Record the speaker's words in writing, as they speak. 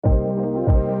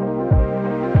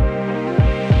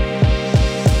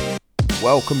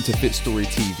Welcome to Fit Story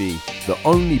TV, the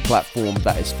only platform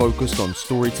that is focused on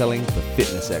storytelling for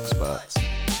fitness experts.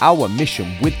 Our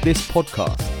mission with this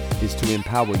podcast is to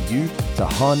empower you to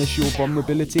harness your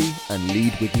vulnerability and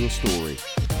lead with your story.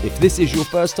 If this is your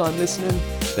first time listening,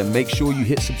 then make sure you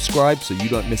hit subscribe so you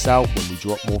don't miss out when we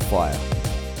drop more fire.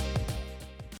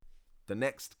 The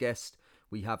next guest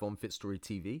we have on Fit Story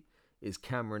TV is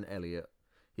Cameron Elliott.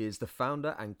 He is the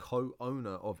founder and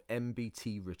co-owner of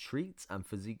MBT Retreats and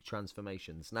Physique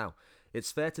Transformations. Now,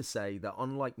 it's fair to say that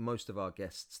unlike most of our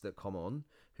guests that come on,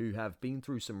 who have been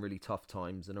through some really tough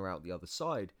times and are out the other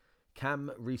side,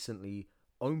 Cam recently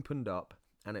opened up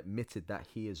and admitted that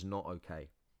he is not okay.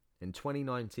 In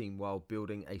 2019, while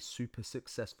building a super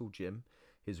successful gym,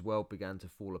 his world began to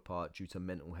fall apart due to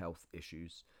mental health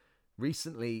issues.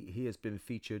 Recently, he has been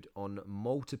featured on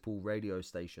multiple radio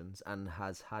stations and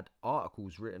has had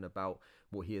articles written about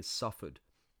what he has suffered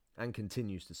and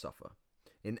continues to suffer,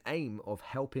 in aim of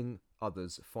helping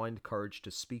others find courage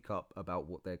to speak up about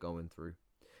what they're going through.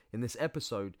 In this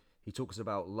episode, he talks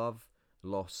about love,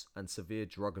 loss, and severe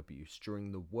drug abuse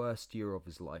during the worst year of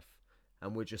his life,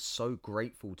 and we're just so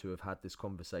grateful to have had this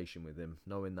conversation with him,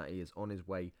 knowing that he is on his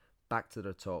way back to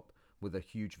the top with a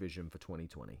huge vision for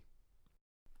 2020.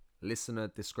 Listener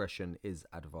discretion is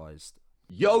advised.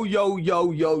 Yo,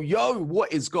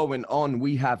 what is going on?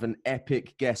 We have an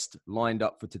epic guest lined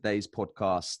up for today's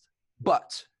podcast.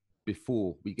 But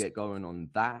before we get going on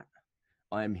that,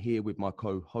 I am here with my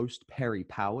co-host, Perry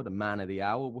Power, the man of the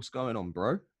hour. What's going on,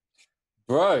 bro?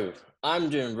 Bro, I'm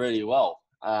doing really well.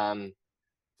 For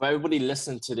everybody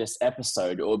listening to this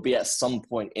episode, it will be at some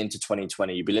point into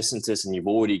 2020. You'll be listening to this and you've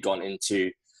already gone into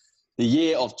the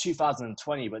year of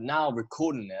 2020, but now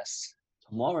recording this,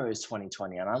 tomorrow is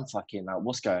 2020, and I'm fucking like,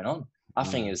 what's going on? I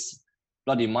think it's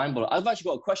bloody mind-blowing. I've actually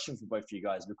got a question for both of you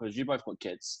guys, because you both got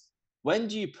kids. When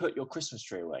do you put your Christmas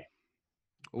tree away?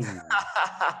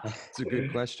 It's a good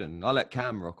question. I'll let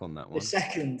Cam rock on that one. The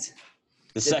second.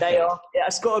 The day off. Yeah,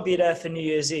 it's got to be there for New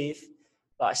Year's Eve.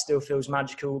 But it still feels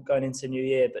magical going into New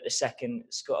Year. But the second,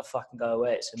 it's got to fucking go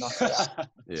away. It's enough of that.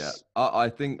 Yeah, I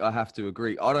think I have to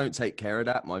agree. I don't take care of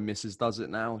that. My missus does it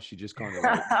now. She just kind of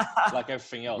like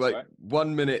everything else, like, right?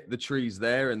 1 minute the tree's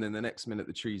there, and then the next minute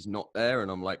the tree's not there, and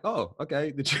I'm like, oh,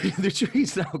 okay, the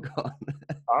tree's now gone.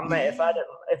 Oh, mate, if I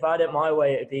had it my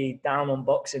way, it'd be down on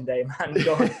Boxing Day, man.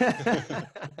 God.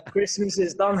 Christmas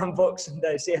is done on Boxing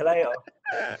Day. See you later.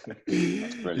 That's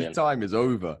brilliant. The time is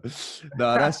over.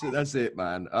 No, that's it,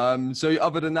 man. So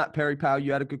other than that, Perry Powell,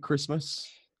 you had a good Christmas?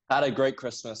 I had a great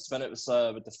Christmas. Spent it with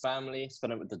the family,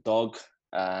 spent it with the dog.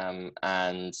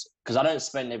 And because I don't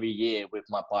spend every year with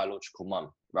my biological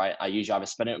mum, right? I usually either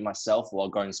spend it with myself or I'll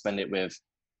go and spend it with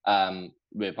my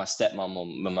stepmom, or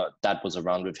when my dad was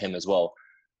around, with him as well.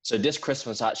 So this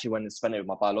Christmas, I actually went and spent it with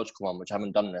my biological mum, which I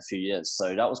haven't done in a few years.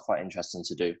 So that was quite interesting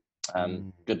to do.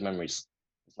 Good memories.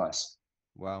 It's nice.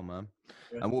 Wow, man.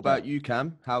 And what about you,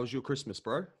 Cam? How was your Christmas,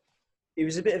 bro? It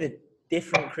was a bit of a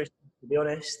different Christmas, to be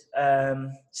honest.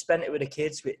 Spent it with the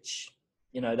kids, which,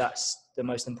 you know, that's the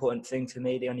most important thing for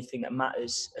me, the only thing that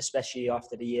matters, especially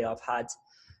after the year I've had.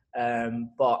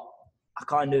 But I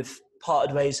kind of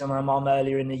parted ways with my mum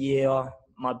earlier in the year.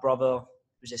 My brother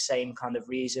was the same kind of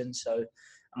reason. So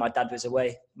my dad was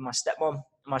away. My stepmom,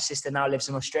 my sister now lives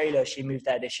in Australia. She moved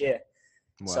there this year.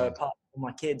 Wow. So apart from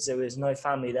my kids, there was no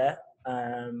family there.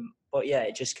 But yeah,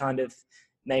 it just kind of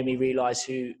made me realize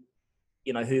who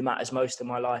matters most in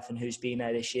my life and who's been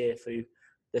there this year through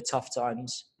the tough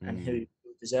times and who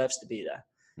deserves to be there.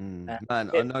 Man,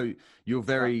 I know you're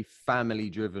very family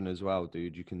driven as well,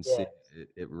 dude. You can see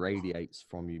it radiates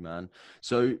from you, man.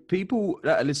 So people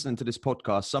that are listening to this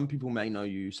podcast, some people may know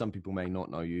you, some people may not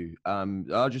know you.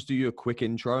 I'll just do you a quick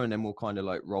intro and then we'll kind of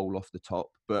like roll off the top.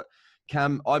 But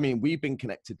Cam, I mean, we've been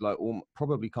connected like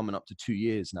probably coming up to 2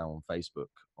 years now on Facebook,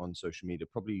 on social media,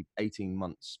 probably 18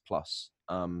 months plus.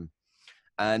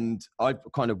 And I've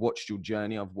kind of watched your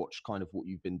journey. I've watched kind of what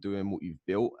you've been doing, what you've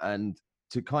built. And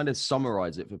to kind of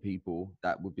summarize it for people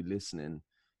that would be listening,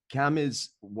 Cam is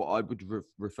what I would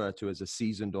refer to as a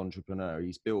seasoned entrepreneur.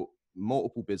 He's built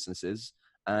multiple businesses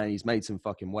and he's made some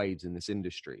fucking waves in this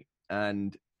industry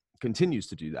and continues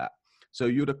to do that. So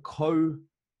you're the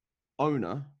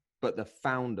co-owner, but the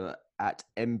founder at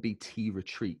MBT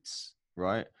Retreats,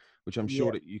 right? Which I'm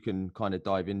sure that you can kind of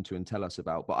dive into and tell us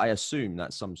about, but I assume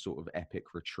that's some sort of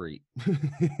epic retreat.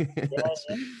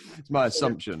 It's my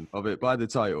assumption of it by the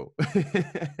title.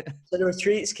 So the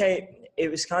retreats came,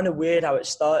 it was kind of weird how it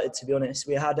started, to be honest.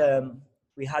 We had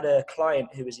a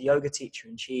client who was a yoga teacher,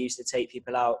 and she used to take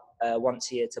people out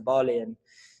once a year to Bali and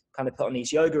kind of put on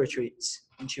these yoga retreats.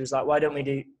 And she was like, why don't we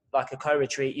do like a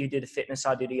co-retreat? You do the fitness,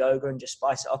 I do the yoga, and just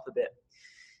spice it up a bit.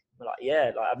 We're like,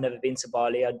 yeah, like I've never been to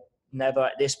Bali. At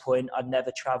this point, I'd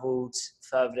never traveled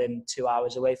further than 2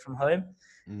 hours away from home.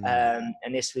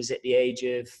 And this was at the age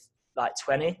of like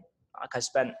 20. Like I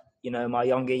spent, my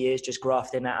younger years just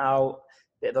grafting it out,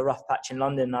 bit of a rough patch in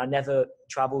London. I never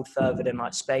travelled further than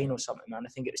like Spain or something, man. I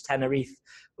think it was Tenerife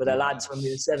with the lads when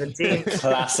we were 17.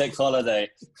 Classic holiday.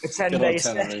 For 10 days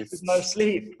with no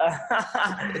sleep.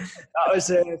 That was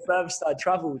the furthest I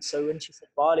travelled. So when she said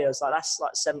Bali, I was like, that's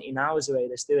like 17 hours away.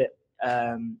 Let's do it.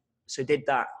 So did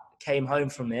that, came home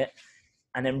from it,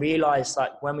 and then realised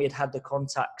like when we had the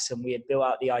contacts and we had built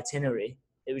out the itinerary,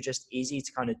 it was just easy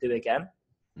to kind of do again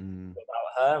without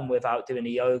her and without doing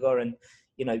the yoga and,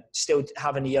 still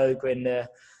having the yoga in the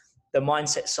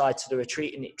mindset side to the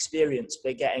retreat and the experience,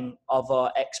 but getting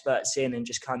other experts in and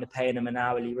just kind of paying them an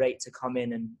hourly rate to come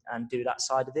in and do that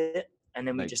side of it. And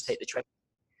then we just take the trip.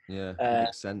 Yeah,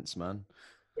 makes sense, man.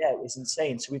 Yeah, it was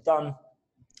insane. So we've done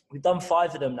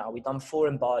 5 of them now. We've done 4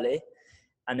 in Bali,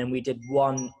 and then we did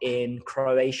 1 in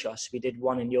Croatia. So we did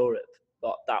 1 in Europe,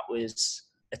 but that was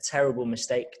a terrible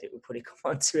mistake that we'll probably come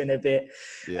on to in a bit.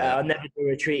 Yeah. I'll never do a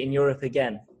retreat in Europe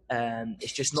again.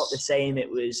 It's just not the same.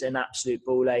 It was an absolute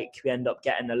ball ache. We ended up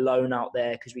getting a loan out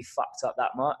there because we fucked up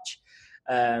that much.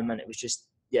 And it was just,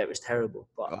 it was terrible.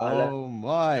 But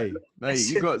mate,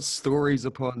 you got stories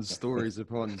upon stories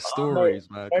upon stories,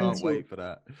 man. I can't wait for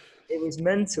that. It was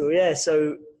mental, yeah.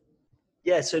 So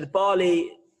the Bali,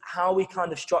 how we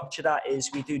kind of structure that is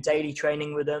we do daily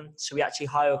training with them. So we actually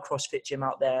hire a CrossFit gym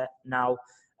out there now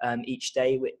each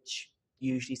day, which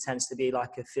usually tends to be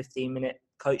like a 15-minute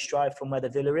coach drive from where the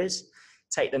villa is.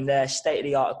 Take them there,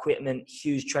 state-of-the-art equipment,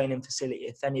 huge training facility.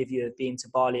 If any of you have been to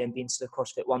Bali and been to the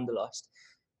CrossFit Wanderlust,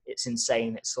 it's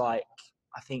insane. It's like,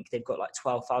 I think they've got like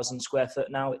 12,000 square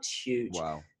foot now. It's huge.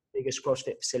 Wow. Biggest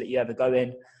CrossFit facility you ever go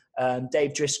in.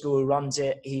 Dave Driscoll, who runs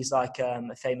it, he's like a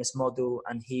famous model,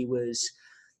 and he was,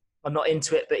 I'm not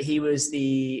into it, but he was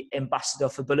the ambassador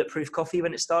for Bulletproof Coffee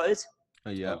when it started.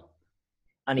 Oh, yeah.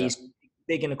 And he's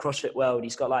big in the CrossFit world.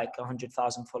 He's got like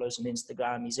 100,000 followers on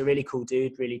Instagram. He's a really cool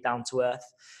dude, really down to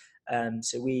earth.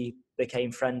 So we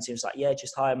became friends. He was like, yeah,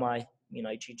 just hire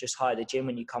you just hire the gym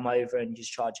when you come over and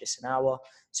just charge us an hour.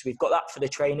 So we've got that for the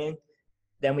training.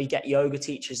 Then we get yoga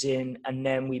teachers in, and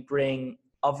then we bring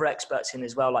other experts in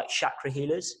as well, like chakra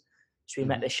healers. So we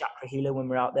met the chakra healer when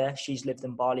we were out there. She's lived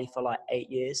in Bali for like 8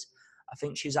 years. I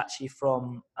think she's actually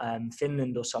from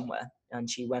Finland or somewhere. And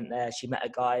she went there, she met a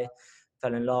guy,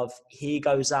 fell in love. He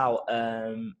goes out,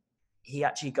 he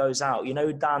actually goes out. You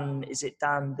know, Dan, is it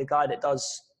Dan, the guy that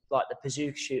does like the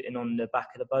bazooka shooting on the back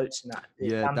of the boats and that?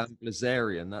 Yeah, Dan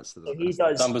Blazarian, that's the...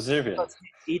 Dan Blazarian.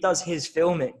 He does his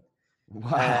filming.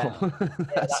 Wow.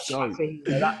 That's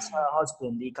her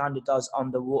husband. He kind of does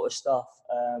underwater stuff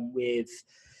with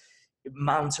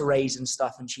manta rays and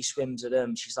stuff, and she swims with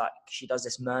them. She does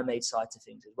this mermaid side to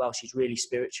things as well. She's really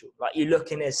spiritual. Like, you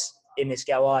look in this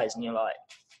girl's eyes and you're like,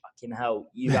 fucking hell,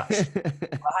 you actually...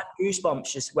 I had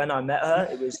goosebumps just when I met her.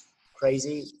 It was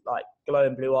crazy, like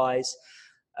glowing blue eyes.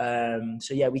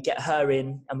 So yeah, we get her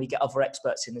in, and we get other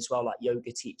experts in as well, like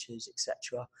yoga teachers,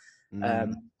 etc.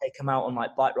 They come out on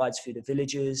like bike rides through the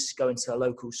villages, go into the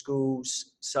local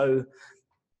schools. So,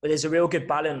 but there's a real good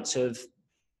balance of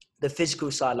the physical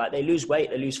side. Like, they lose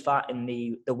weight, they lose fat in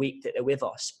the week that they're with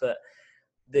us, but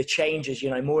the changes,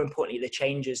 more importantly, the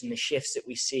changes and the shifts that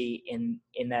we see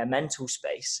in their mental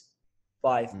space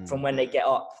from when they get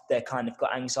up, they're kind of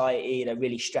got anxiety, they're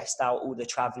really stressed out, all the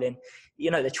traveling.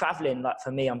 The traveling, like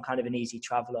for me, I'm kind of an easy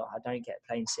traveler. I don't get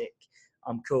plane sick.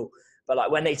 I'm cool. But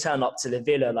like when they turn up to the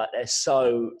villa, like they're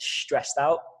so stressed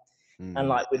out. And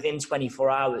like within 24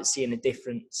 hours, seeing a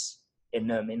difference in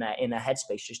them, in their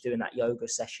headspace, just doing that yoga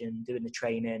session, doing the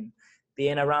training,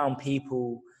 being around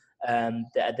people that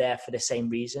are there for the same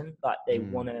reason. Like, they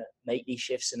want to make these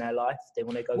shifts in their life. They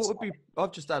want to go.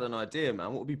 I've just had an idea, man.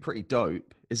 What would be pretty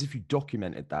dope is if you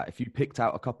documented that. If you picked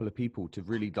out a couple of people to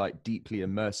really like deeply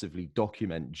immersively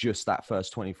document just that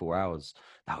first 24 hours,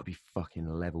 that would be fucking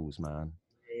levels, man.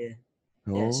 Yeah.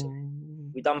 Yeah, so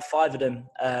we've done 5 of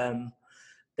them.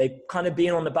 They've kind of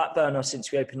been on the back burner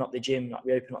since we opened up the gym. Like,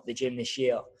 we opened up the gym this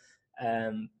year,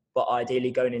 but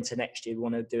ideally going into next year, we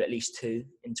want to do at least 2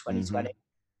 in 2020.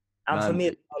 And for me,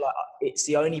 like, it's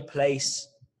the only place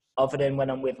other than when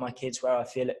I'm with my kids where I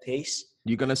feel at peace.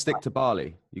 You're gonna stick to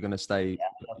Bali? You're gonna stay?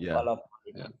 Yeah, I love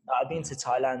Bali. Yeah. I've been to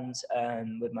Thailand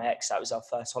with my ex. That was our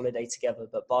first holiday together.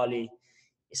 But Bali,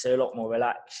 it's a lot more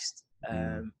relaxed.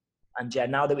 And yeah,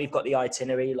 now that we've got the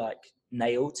itinerary like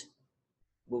nailed,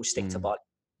 we'll stick to Bali.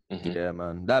 Yeah,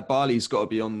 man. That Bali's got to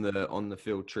be on the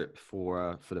field trip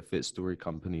for the Fit Story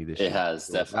Company this year. It has,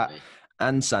 definitely.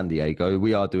 and San Diego.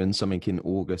 We are doing something in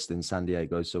August in San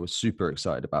Diego, so we're super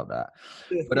excited about that.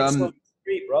 But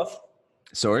Street, bro.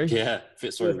 Sorry? Yeah,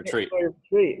 Fitzroy Retreat.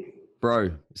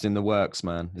 Bro, it's in the works,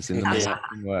 man. It's in the Yeah.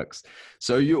 works.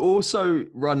 So you also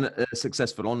run a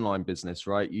successful online business,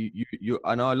 right? You,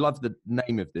 and I love the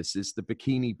name of this. It's the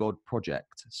Bikini Bod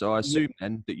Project. So I assume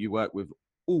then that you work with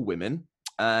all women,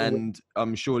 and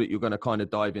I'm sure that you're going to kind of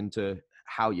dive into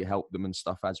how you help them and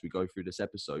stuff as we go through this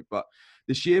episode. But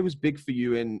this year was big for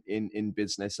you in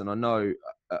business, and I know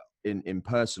in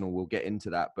personal we'll get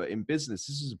into that, but in business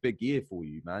this is a big year for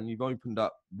you, man. You've opened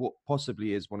up what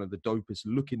possibly is one of the dopest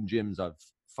looking gyms I've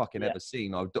fucking ever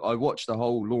seen. I watched the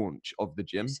whole launch of the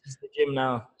gym. This is the gym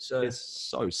now, so it's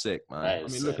so sick, man. I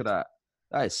mean, look sick. at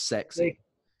that is sexy.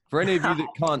 For any of you that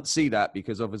can't see that,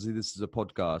 because obviously this is a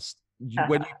podcast,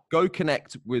 when you go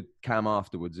connect with Cam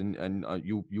afterwards, and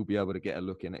you'll be able to get a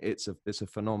look in it. It's a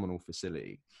phenomenal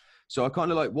facility. So I kind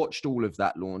of like watched all of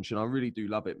that launch, and I really do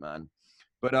love it, man.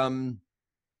 But I'm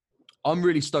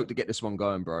really stoked to get this one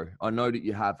going, bro. I know that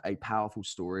you have a powerful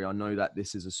story. I know that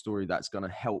this is a story that's going to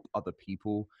help other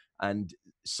people and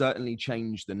certainly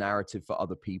change the narrative for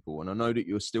other people. And I know that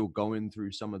you're still going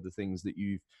through some of the things that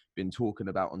you've been talking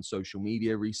about on social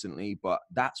media recently, but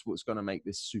that's what's going to make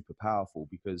this super powerful,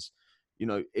 because you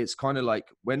know, it's kind of like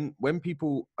when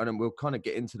people, and we'll kind of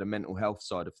get into the mental health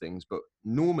side of things, but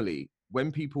normally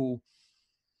when people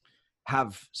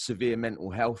have severe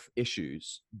mental health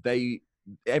issues,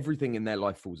 everything in their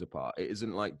life falls apart. It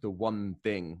isn't like the one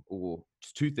thing or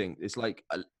two things. It's like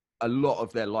a lot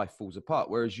of their life falls apart.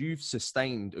 Whereas you've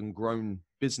sustained and grown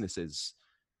businesses,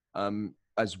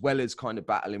 as well as kind of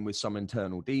battling with some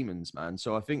internal demons, man.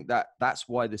 So I think that's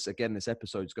why this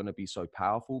episode is going to be so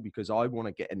powerful, because I want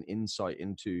to get an insight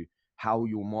into how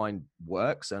your mind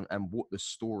works and what the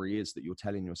story is that you're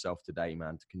telling yourself today,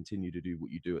 man, to continue to do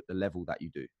what you do at the level that you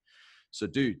do. So,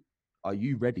 dude, are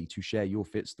you ready to share your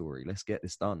fit story? Let's get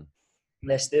this done.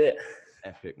 Let's do it.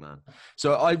 Epic, man.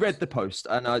 So I read the post,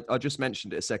 and I just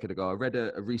mentioned it a second ago. I read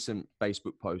a recent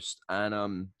Facebook post,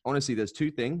 and honestly, there's two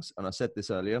things, and I said this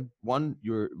earlier. One,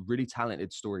 you're a really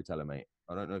talented storyteller, mate.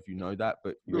 I don't know if you know that,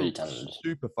 but you're Really a talented.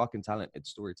 super fucking talented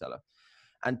storyteller.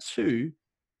 And two,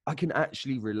 I can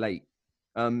actually relate.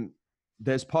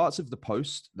 There's parts of the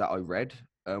post that I read,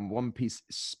 one piece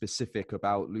specific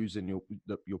about losing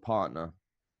your partner,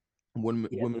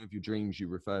 woman of your dreams, you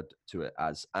referred to it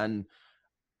as, and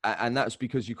that's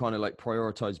because you kind of like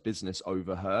prioritize business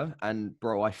over her. And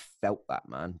bro, I felt that,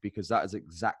 man, because that is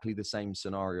exactly the same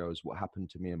scenario as what happened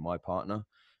to me and my partner.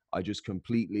 I just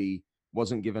completely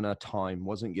wasn't giving her time,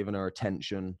 wasn't giving her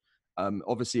attention.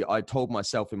 Obviously I told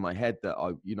myself in my head that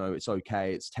it's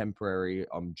okay, it's temporary,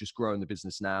 I'm just growing the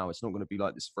business now, it's not going to be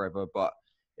like this forever. But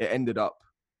it ended up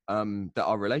that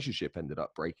our relationship ended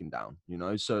up breaking down,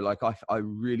 so like I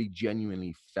really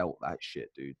genuinely felt that shit,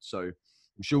 dude. So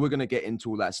I'm sure we're going to get into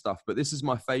all that stuff, but this is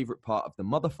my favorite part of the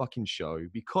motherfucking show,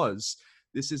 because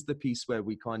this is the piece where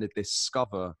we kind of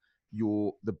discover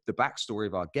the backstory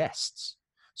of our guests.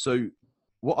 So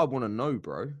what I want to know,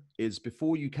 bro, is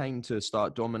before you came to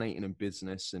start dominating in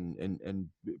business and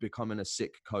becoming a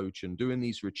sick coach and doing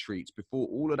these retreats, before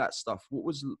all of that stuff, what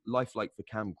was life like for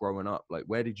Cam growing up? Like,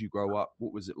 where did you grow up?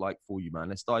 What was it like for you, man?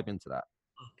 Let's dive into that.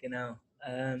 Fucking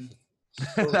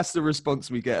hell. That's the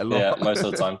response we get a lot. Yeah, most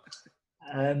of the time.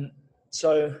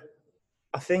 So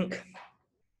I think,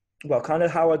 well, kind of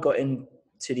how I got into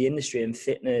the industry and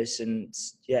fitness, and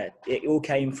it all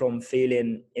came from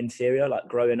feeling inferior, like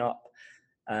growing up.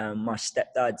 My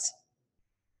stepdad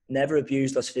never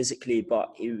abused us physically,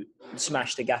 but he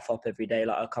smashed the gaff up every day.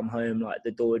 Like, I'd come home, like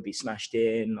the door would be smashed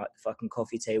in, like the fucking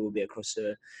coffee table would be across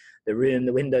the room,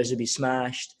 the windows would be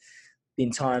smashed.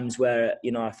 Been times where,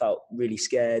 I felt really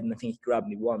scared, and I think he grabbed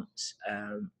me once.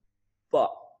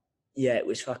 But yeah, it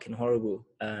was fucking horrible.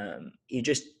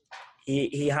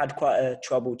 He had quite a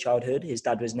troubled childhood. His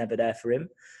dad was never there for him.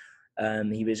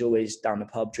 He was always down the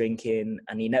pub drinking,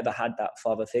 and he never had that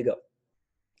father figure.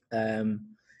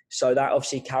 So that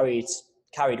obviously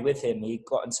carried with him. He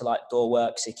got into like door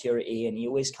work, security, and he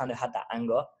always kind of had that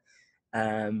anger.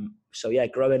 So yeah,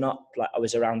 growing up, like I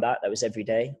was around that was every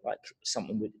day. Like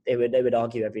they would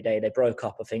argue every day. They broke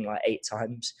up, I think, like 8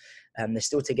 times. They're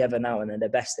still together now, and they're the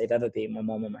best they've ever been, my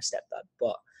mom and my stepdad.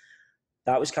 But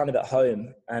that was kind of at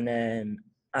home. And then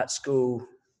at school,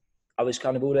 I was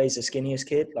kind of always the skinniest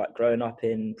kid, like growing up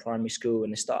in primary school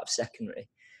and the start of secondary.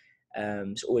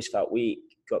 So always felt weak,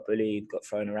 got bullied, got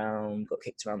thrown around, got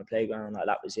kicked around the playground. Like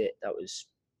that was it. That was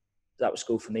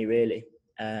school for me, really.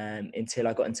 Until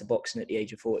I got into boxing at the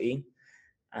age of 14.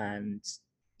 And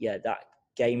yeah, that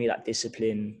gave me that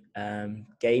discipline,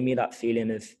 gave me that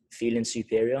feeling of feeling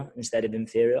superior instead of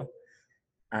inferior.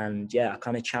 And yeah, I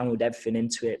kind of channeled everything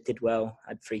into it, did well,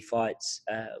 had 3 fights,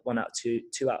 won out two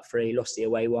out of 3, lost the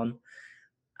away one.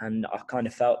 And I kind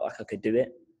of felt like I could do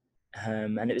it.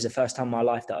 And it was the first time in my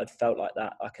life that I'd felt like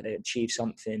that I could achieve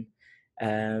something.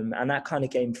 And that kind of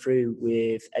came through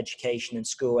with education and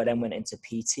school. I then went into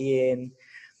PTing.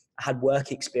 I had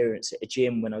work experience at a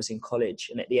gym when I was in college.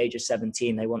 And at the age of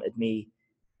 17, they wanted me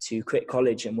to quit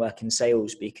college and work in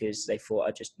sales because they thought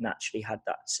I just naturally had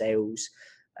that sales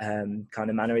kind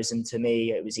of mannerism to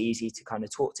me. It was easy to kind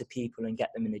of talk to people and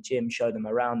get them in the gym, show them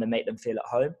around and make them feel at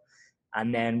home.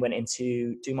 And then went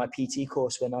into do my PT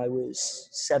course when I was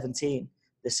 17,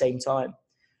 the same time.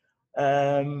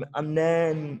 And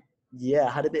then, yeah,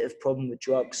 I had a bit of problem with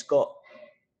drugs, got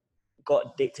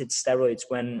addicted to steroids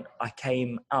when I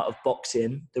came out of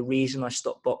boxing. The reason I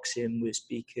stopped boxing was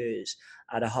because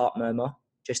I had a heart murmur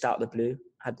just out of the blue.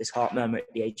 I had this heart murmur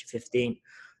at the age of 15.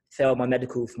 Failed my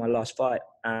medical for my last fight.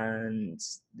 And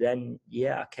then,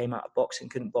 yeah, I came out of boxing,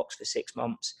 couldn't box for 6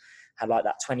 months. Had like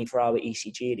that 24-hour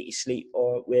ECG that you sleep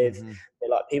with. Mm-hmm. They're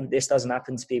like, people, this doesn't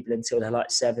happen to people until they're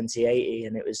like 70, 80.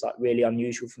 And it was like really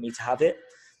unusual for me to have it.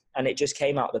 And it just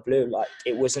came out of the blue. Like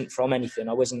it wasn't from anything.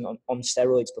 I wasn't on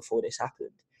steroids before this happened.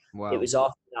 Wow. It was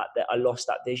after that I lost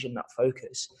that vision, that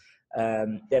focus.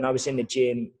 Then I was in the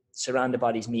gym, surrounded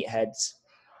by these meatheads,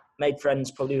 made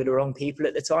friends probably with the wrong people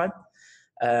at the time.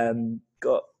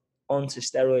 Got onto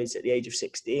steroids at the age of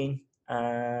 16.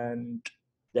 And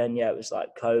then, yeah, it was like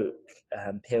coke,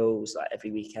 pills, like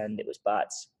every weekend. It was bad.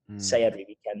 Say every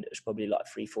weekend. It was probably like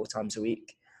 3-4 times a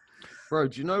week. Bro,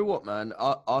 do you know what, man?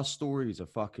 Our stories are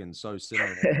fucking so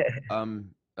similar.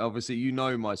 Obviously, you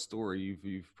know my story.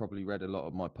 You've probably read a lot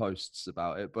of my posts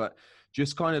about it, but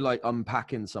just kind of like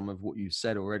unpacking some of what you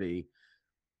said already.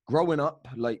 Growing up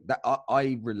like that,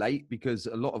 I relate because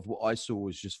a lot of what I saw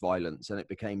was just violence, and it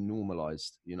became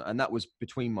normalized, you know. And that was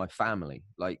between my family.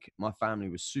 Like my family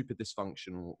was super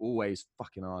dysfunctional, always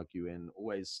fucking arguing,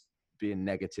 always being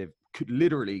negative. Could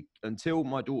literally, until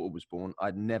my daughter was born,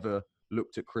 I'd never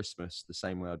looked at Christmas the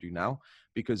same way I do now,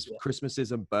 because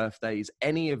Christmases and birthdays,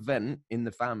 any event in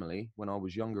the family when I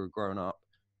was younger growing up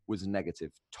was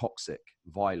negative, toxic,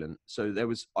 violent. So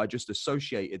I just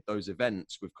associated those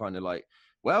events with kind of like,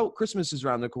 well, Christmas is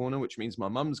around the corner, which means my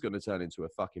mum's going to turn into a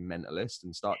fucking mentalist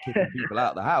and start kicking people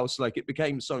out of the house. Like it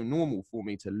became so normal for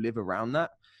me to live around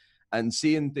that, and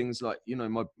seeing things like, you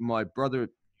know, my brother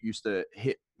used to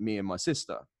hit me and my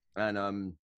sister,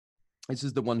 and this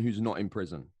is the one who's not in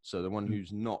prison. So the one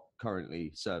who's not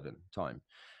currently serving time.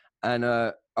 And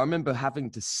I remember having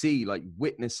to see, like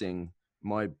witnessing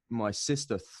my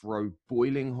sister throw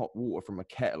boiling hot water from a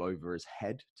kettle over his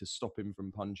head to stop him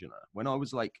from punching her when I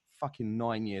was like fucking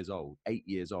 9 years old, 8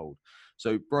 years old.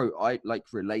 So bro, I like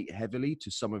relate heavily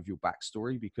to some of your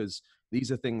backstory because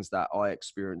these are things that I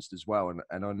experienced as well.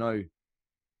 And I know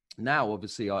now,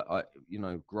 obviously I you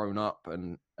know, grown up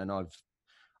and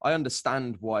I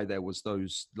understand why there was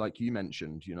those, like you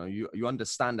mentioned, you know, you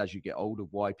understand as you get older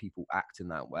why people act in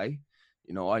that way.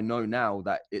 You know, I know now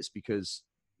that it's because,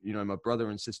 you know, my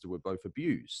brother and sister were both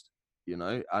abused, you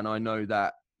know, and I know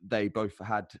that they both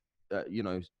had, you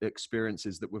know,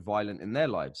 experiences that were violent in their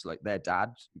lives. Like their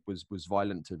dad was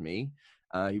violent to me.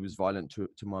 He was violent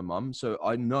to my mum. So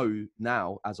I know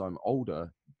now as I'm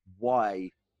older,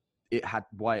 why it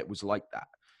was like that.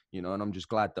 You know, and I'm just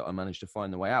glad that I managed to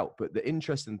find the way out. But the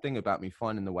interesting thing about me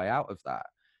finding the way out of that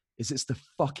is it's the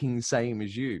fucking same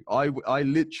as you. I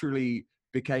literally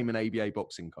became an ABA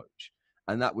boxing coach.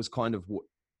 And that was kind of what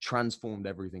transformed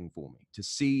everything for me. To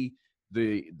see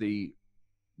the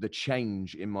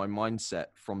change in my mindset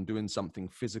from doing something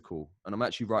physical. And I'm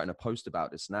actually writing a post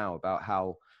about this now, about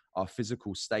how our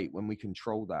physical state, when we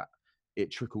control that,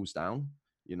 it trickles down.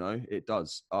 You know, it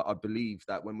does. I believe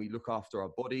that when we look after our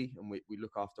body and we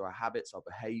look after our habits, our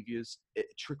behaviors, it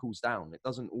trickles down. It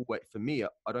doesn't always, for me,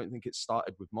 I don't think it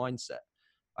started with mindset.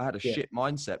 I had a shit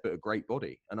mindset, but a great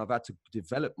body. And I've had to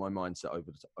develop my mindset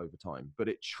over time, but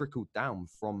it trickled down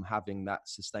from having that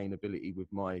sustainability with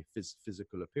my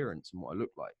physical appearance and what I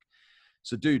look like.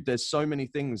 So dude, there's so many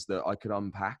things that I could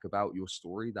unpack about your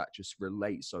story that just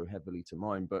relate so heavily to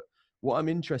mine. But what I'm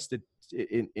interested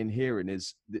in hearing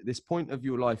is this point of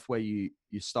your life where you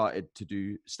started to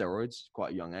do steroids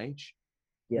quite a young age.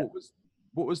 Yeah.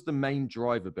 What was the main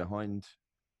driver behind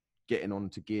getting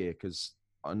onto gear? Because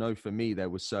I know for me there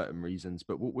were certain reasons,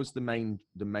 but what was the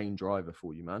main driver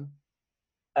for you, man?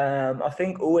 I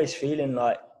think always feeling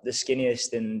like the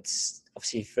skinniest, and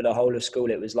obviously for the whole of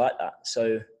school it was like that.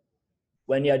 So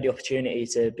when you had the opportunity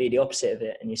to be the opposite of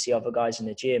it and you see other guys in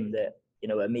the gym that you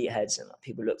know, we're meatheads, and like,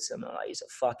 people look at him like he's a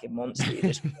fucking monster.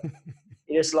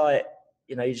 You're just like,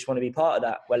 you know, you just want to be part of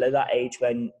that. Well, at that age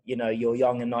when, you know, you're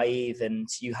young and naive and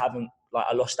you haven't, like,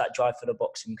 I lost that drive for the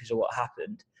boxing because of what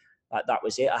happened. Like, that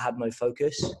was it. I had no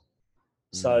focus.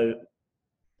 So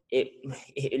it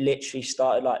literally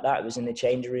started like that. It was in the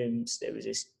change rooms. There was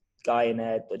this guy in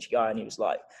there, dodgy guy, and he was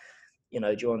like, you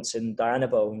know, do you want some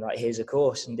Dianabol? And like, here's a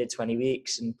course, and did 20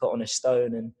 weeks and put on a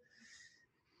stone. And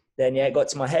then, yeah, it got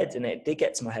to my head, and it did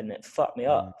get to my head, and it fucked me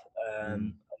up.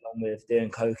 Along with doing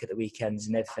coke at the weekends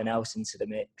and everything else into the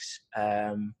mix.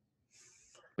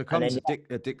 Becomes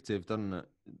addictive, doesn't it?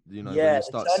 You know, yeah, when you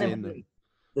start seeing them.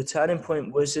 The turning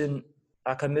point wasn't,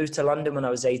 like, I moved to London when I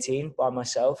was 18 by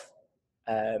myself,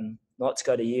 not to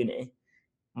go to uni.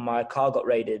 My car got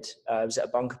raided. I was at a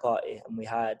bunker party, and we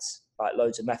had like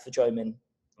loads of mephedrone, it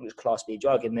was Class B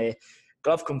drug, in the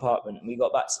glove compartment. We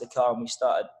got back to the car and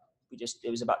it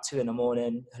was about 2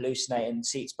 a.m, hallucinating,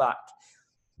 seats back.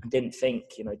 I didn't think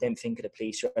of the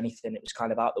police or anything. It was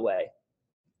kind of out the way.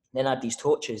 Then I had these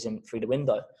torches in through the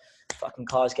window. Fucking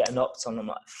cars getting knocked on. I'm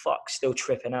like, fuck, still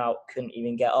tripping out. Couldn't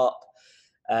even get up.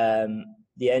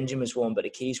 The engine was warm, but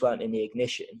the keys weren't in the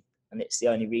ignition. And it's the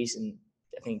only reason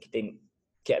I think it didn't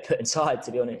get put inside,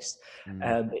 to be honest.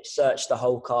 It searched the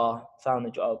whole car, found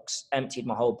the drugs, emptied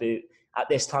my whole boot. At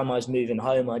this time I was moving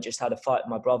home. I just had a fight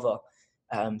with my brother.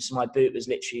 So my boot was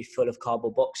literally full of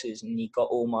cardboard boxes, and he got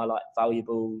all my like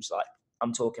valuables, like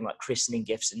I'm talking like christening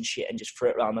gifts and shit, and just threw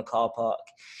it around the car park.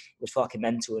 It was fucking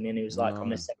mental. And then he was like, I'm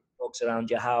gonna set box around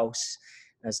your house.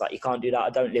 And I was like, you can't do that. I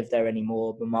don't live there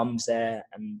anymore. My mum's there,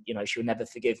 and you know, she'll never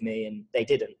forgive me. And they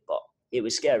didn't, but it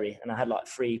was scary. And I had like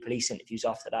 3 police interviews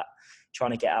after that,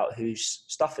 trying to get out whose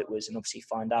stuff it was, and obviously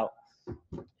find out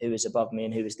who was above me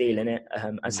and who was dealing it,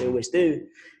 as they always do.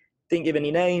 Didn't give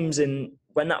any names. And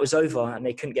when that was over and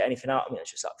they couldn't get anything out of me, I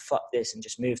was just like, fuck this, and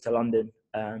just moved to London,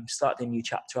 started a new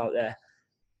chapter out there.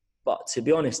 But to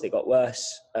be honest, it got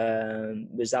worse.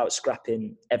 Was out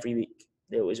scrapping every week.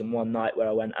 There was in one night where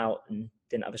I went out and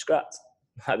didn't have a scrap.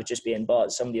 I would just be in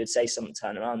bars. Somebody would say something,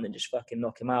 turn around and just fucking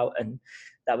knock him out. And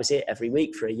that was it every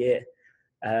week for a year.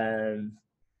 And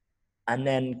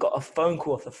then got a phone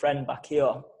call off a friend back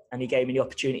here, and he gave me the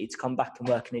opportunity to come back and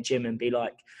work in a gym and be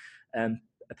like a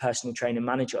personal training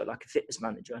manager, like a fitness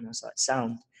manager. And I was like,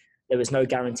 sound. There was no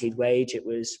guaranteed wage. It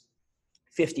was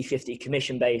 50-50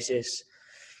 commission basis.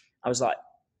 I was like,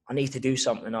 I need to do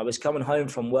something. I was coming home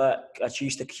from work. I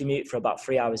used to commute for about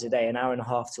 3 hours a day, an hour and a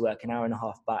half to work, an hour and a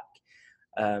half back.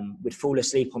 Would fall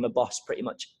asleep on the bus pretty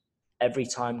much every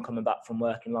time coming back from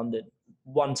work in London.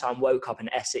 One time woke up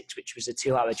in Essex, which was a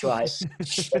 2-hour drive.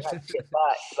 Then I'd get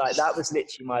back. Like, that was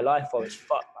literally my life. I was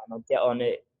fucked, man. I'd get on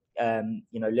it,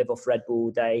 live off Red Bull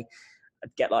all day.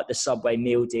 I'd get like the Subway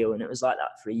meal deal, and it was like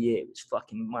that for a year. It was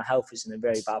fucking, my health was in a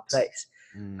very bad place.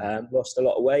 Lost a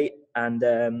lot of weight, and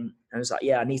I was like,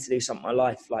 yeah, I need to do something in my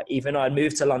life. Like, even though I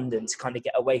moved to London to kind of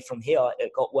get away from here,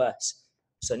 it got worse.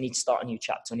 So I need to start a new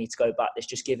chapter. I need to go back. Let's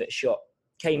just give it a shot.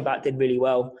 Came back, did really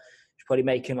well. Was probably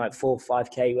making like 4 or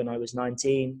 5K when I was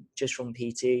 19, just from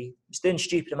PT. Was doing a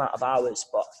stupid amount of hours,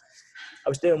 but I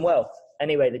was doing well.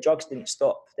 Anyway, the drugs didn't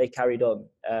stop. They carried on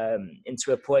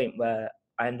into a point where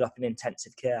I ended up in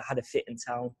intensive care. I had a fit in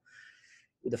town.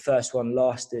 The first one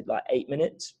lasted like 8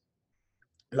 minutes.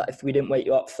 Like, if we didn't wake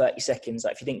you up 30 seconds,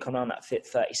 like if you didn't come around that fit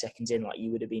 30 seconds in, like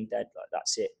you would have been dead. Like,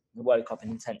 that's it. I woke up in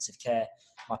intensive care.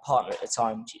 My partner at the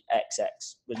time, XX,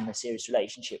 was in a serious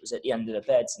relationship, was at the end of the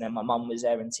bed. And then my mum was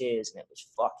there in tears, and it was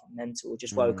fucking mental.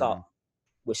 Just woke up.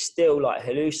 We're still like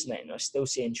hallucinating. I was still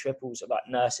seeing triples of like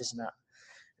nurses and that.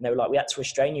 And they were like, we had to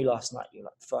restrain you last night. You're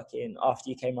like, fucking, after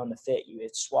you came on the fit, you were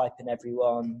swiping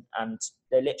everyone. And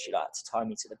they literally like had to tie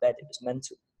me to the bed. It was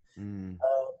mental.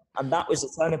 And that was the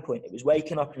turning point. It was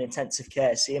waking up in intensive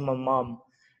care, seeing my mum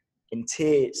in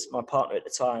tears, my partner at the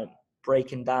time,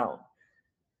 breaking down.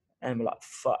 And we're like,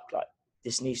 fuck, like,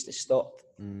 this needs to stop.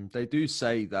 They do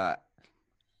say that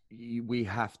we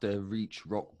have to reach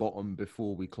rock bottom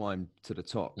before we climb to the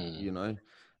top, you know?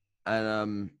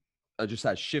 And I just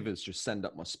had shivers just send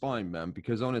up my spine, man,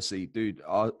 because honestly, dude,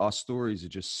 our stories are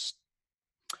just,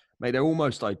 mate, they're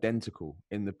almost identical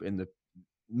in the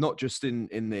not just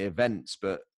in the events,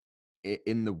 but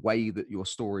in the way that your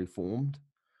story formed.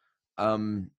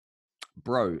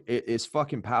 Bro, it's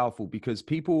fucking powerful, because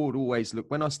people would always look,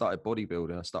 when I started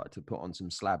bodybuilding, I started to put on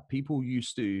some slab. People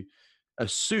used to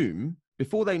assume,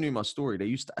 before they knew my story, they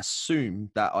used to assume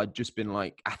that I'd just been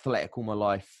like athletic all my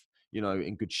life, you know,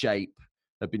 in good shape.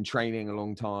 I've been training a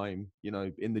long time, you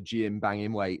know, in the gym,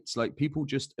 banging weights. Like, people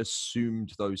just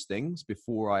assumed those things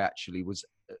before I actually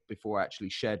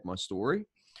shared my story.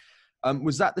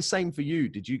 Was that the same for you?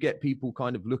 Did you get people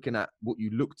kind of looking at what you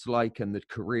looked like and the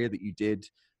career that you did,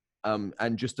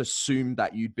 and just assumed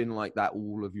that you'd been like that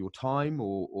all of your time,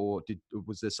 or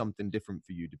was there something different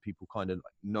for you? Did people kind of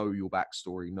know your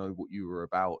backstory, know what you were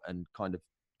about, and kind of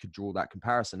could draw that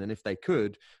comparison? And if they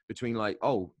could, between like,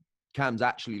 oh, Cam's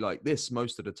actually like this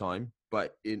most of the time,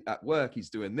 but at work he's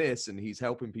doing this and he's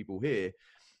helping people here,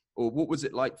 or what was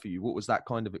it like for you? What was that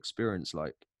kind of experience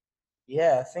like?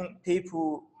 Yeah, I think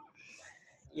people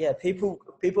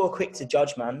are quick to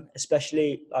judge, man,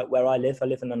 especially like where I live. I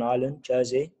live on an island,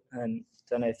 Jersey, and I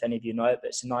don't know if any of you know it, but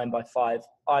it's a 9x5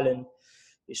 island.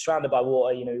 You're surrounded by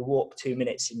water. You know, you walk 2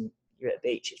 minutes and you're at the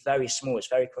beach. It's very small. It's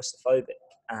very claustrophobic,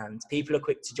 and people are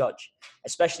quick to judge,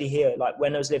 especially here. Like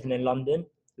when I was living in London,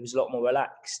 it was a lot more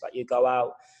relaxed. Like you go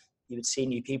out, you would see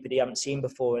new people that you haven't seen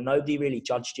before, and nobody really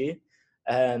judged you.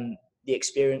 The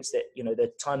experience that, you know,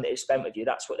 the time that they spent with you,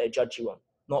 that's what they judge you on,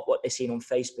 not what they've seen on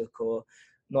Facebook, or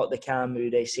not the Cam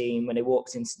who they seen when they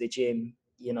walked into the gym,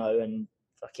 you know, and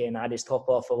fucking had his top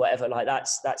off or whatever. Like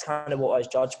that's kind of what I was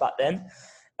judged back then.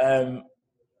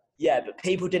 But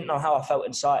people didn't know how I felt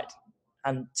inside.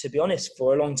 And to be honest,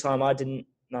 for a long time, I didn't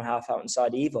know how I felt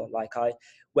inside either. Like I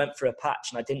went through a patch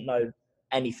and I didn't know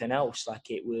anything else.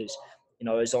 Like it was, you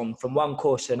know, I was on from one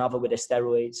course to another with the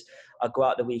steroids. I'd go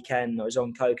out the weekend, I was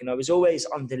on coke, and I was always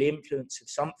under the influence of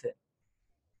something.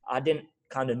 I didn't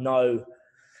kind of know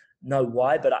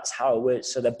why, but that's how it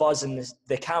was. So the buzz and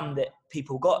the Cam that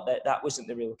people got, that wasn't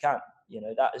the real Cam. You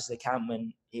know, that was the Cam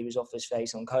when he was off his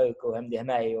face on coke or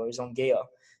MDMA or he was on gear.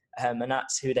 And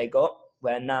that's who they got.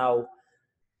 Where now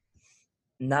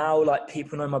like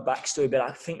people know my backstory, but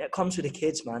I think that comes with the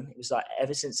kids, man. It was like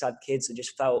ever since I had kids,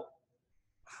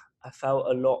 I felt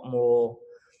a lot more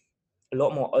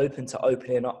open to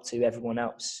opening up to everyone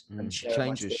else and sharing. It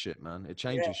changes shit, man. It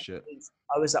changes shit.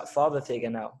 I was that father figure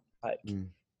now. Like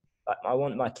I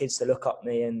want my kids to look up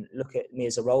me and look at me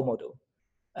as a role model.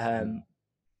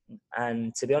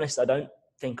 And to be honest, I don't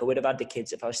think I would have had the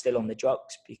kids if I was still on the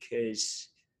drugs, because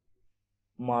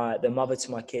the mother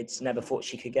to my kids never thought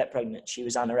she could get pregnant. She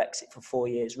was anorexic for 4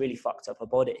 years, really fucked up her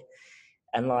body.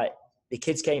 And like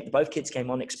both kids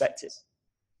came unexpected.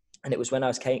 And it was when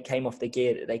I came off the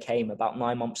gear that they came, about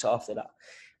 9 months after that.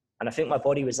 And I think my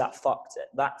body was that fucked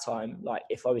at that time. Like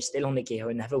if I was still on the gear,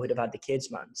 I never would have had the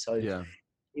kids, man. So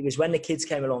it was when the kids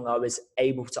came along, I was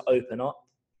able to open up.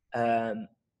 And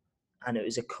it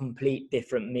was a complete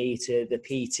different me to the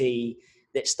PT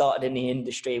that started in the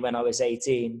industry when I was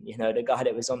 18. You know, the guy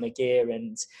that was on the gear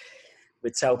and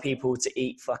would tell people to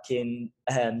eat fucking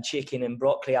chicken and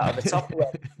broccoli out of a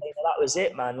Tupperware. That was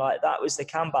it, man. Like that was the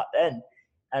Cam back then.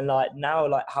 And like now,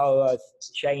 like how I've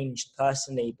changed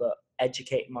personally, but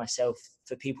educating myself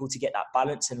for people to get that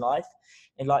balance in life.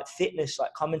 And like fitness,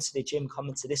 like coming to the gym,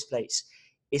 coming to this place,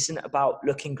 isn't about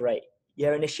looking great.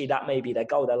 Yeah, initially that may be their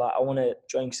goal. They're like, I want to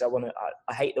join because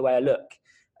I hate the way I look.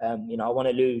 You know, I want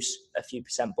to lose a few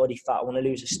 % body fat. I want to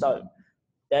lose a stone.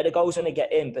 They're the goals when they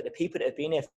get in. But the people that have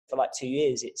been here for like 2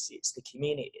 years, it's the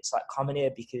community. It's like coming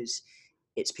here because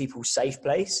it's people's safe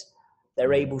place.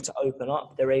 They're able to open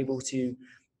up. They're able to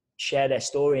share their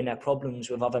story and their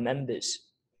problems with other members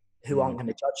who aren't going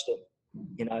to judge them,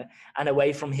 you know. And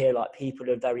away from here, like people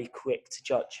are very quick to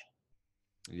judge.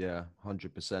 Yeah,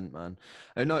 100%, man.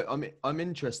 I know. I'm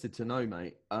interested to know,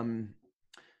 mate.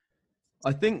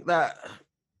 I think that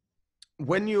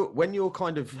when you're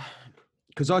kind of,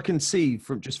 because I can see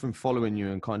from following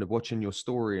you and kind of watching your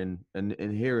story and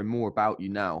hearing more about you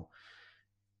now,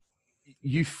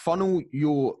 you funnel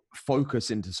your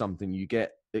focus into something, you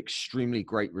get extremely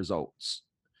great results.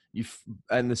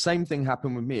 And the same thing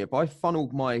happened with me. If I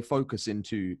funneled my focus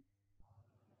into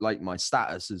like my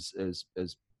status as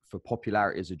for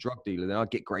popularity as a drug dealer, then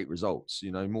I'd get great results.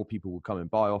 You know, more people would come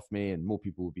and buy off me, and more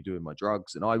people would be doing my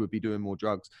drugs, and I would be doing more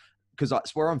drugs, because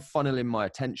that's where I'm funneling my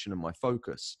attention and my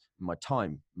focus, and my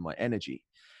time, and my energy.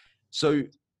 So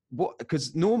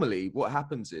because normally what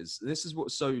happens is, this is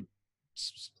what's so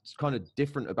kind of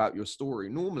different about your story.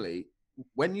 Normally,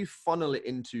 when you funnel it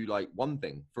into like one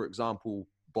thing, for example,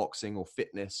 boxing or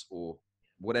fitness or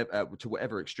whatever, to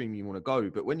whatever extreme you want to go,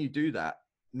 but when you do that,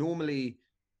 normally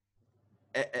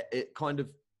it kind of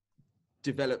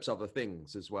develops other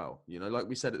things as well. You know, like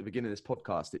we said at the beginning of this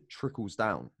podcast, it trickles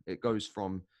down. It goes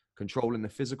from controlling the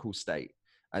physical state,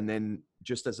 and then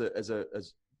just as a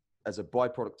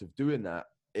byproduct of doing that,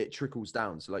 it trickles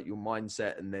down. So like your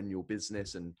mindset, and then your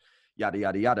business, and yada,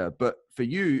 yada, yada. But for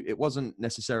you, it wasn't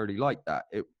necessarily like that.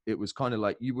 It was kind of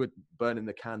like you were burning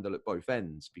the candle at both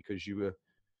ends, because you were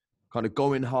kind of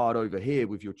going hard over here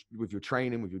with your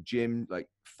training, with your gym, like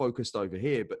focused over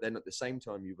here. But then at the same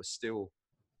time, you were still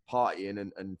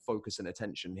partying and focusing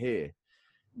attention here.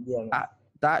 Yeah.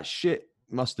 That shit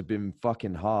must have been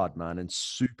fucking hard, man, and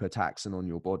super taxing on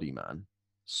your body, man.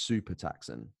 Super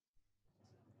taxing.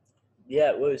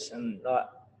 Yeah, it was. And like,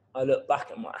 I look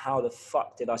back and like, how the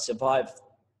fuck did I survive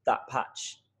that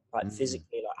patch? Like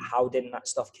physically, like how didn't that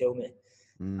stuff kill me?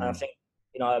 And I think,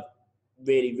 you know, I'm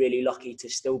really, really lucky to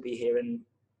still be here and,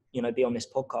 you know, be on this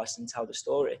podcast and tell the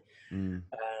story.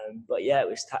 But yeah, it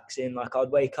was taxing. Like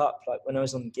I'd wake up, like when I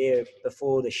was on gear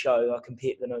before the show, I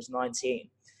competed when I was 19.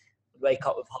 I'd wake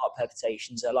up with heart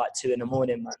palpitations at like 2 a.m,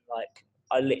 man. Like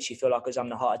I literally feel like I was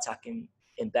having a heart attack in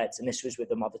bed. And this was with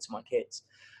the mother to my kids.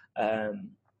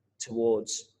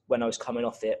 Towards when I was coming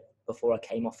off it, before I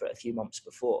came off it a few months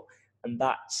before. And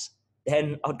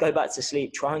then I'd go back to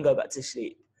sleep, try and go back to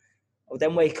sleep. I would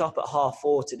then wake up at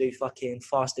 4:30 to do fucking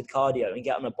fasted cardio and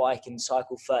get on a bike and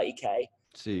cycle 30k.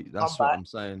 See, that's what I'm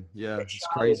saying. Yeah, it's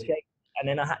crazy. And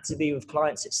then I had to be with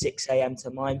clients at 6 a.m. to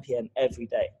 9 p.m. every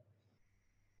day.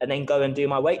 And then go and do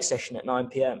my weight session at 9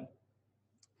 p.m.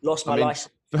 Lost my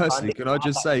license. Firstly, can I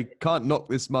just say, can't knock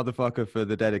this motherfucker for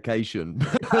the dedication.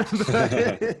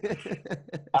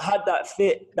 I had that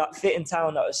fit in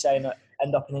town that was saying I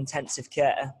end up in intensive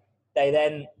care. They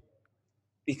then,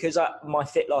 because my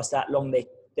fit lasted that long,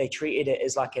 they treated it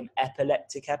as like an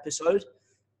epileptic episode.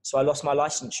 So I lost my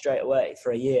license straight away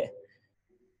for a year.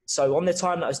 So on the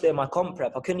time that I was doing my comp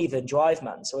prep, I couldn't even drive,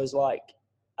 man. So I was like,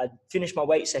 I'd finish my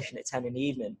weight session at 10 in the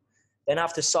evening. Then I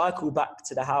have to cycle back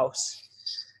to the house,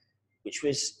 which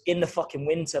was in the fucking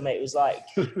winter, mate. It was like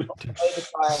overtime,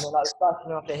 and I was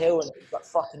cycling up a hill and it was like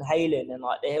fucking hailing, and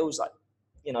like the hill's like,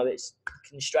 you know, it's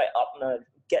straight up, and I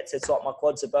get to the top, my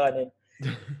quads are burning.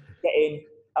 Get in,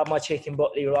 have my chicken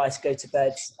broccoli rice, go to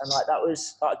bed, and like that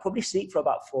was, I'd probably sleep for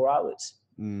about 4 hours.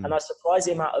 And I was surprised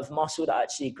the amount of muscle that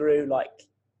actually grew, like,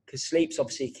 because sleep's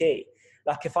obviously key.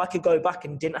 Like if I could go back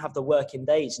and didn't have the working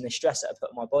days and the stress that I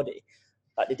put on my body,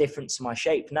 like the difference in my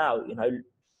shape now, you know,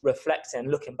 reflecting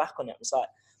and looking back on it, was like,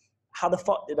 how the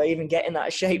fuck did I even get in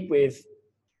that shape with,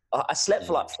 I slept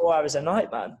for like 4 hours a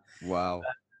night, man. Wow.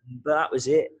 But that was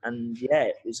it. And yeah,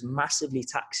 it was massively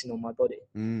taxing on my body.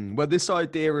 Well, this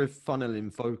idea of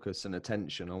funneling focus and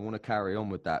attention, I want to carry on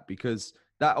with that, because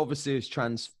that obviously is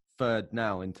transferred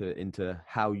now into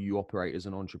how you operate as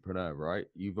an entrepreneur, right?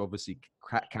 You've obviously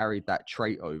carried that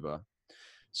trait over.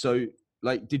 So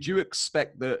like, did you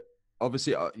expect that?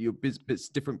 Obviously your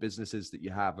different businesses that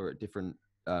you have are at different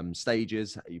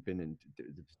stages. You've been in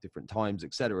different times,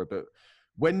 etc. But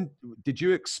when did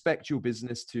you expect your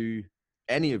business to,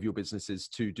 any of your businesses,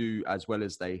 to do as well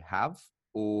as they have?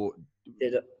 Or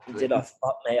did I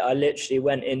fuck, mate? I literally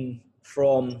went in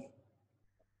from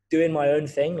doing my own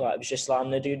thing. Like, I was just like, I'm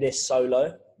going to do this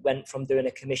solo. Went from doing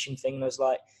a commission thing, and I was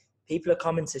like, people are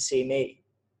coming to see me.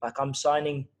 Like, I'm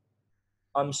signing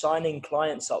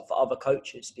clients up for other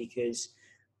coaches because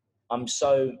I'm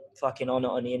so fucking on it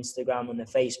on the Instagram, on the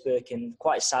Facebook, and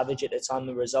quite savage at the time,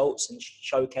 the results and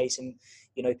showcasing,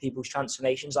 you know, people's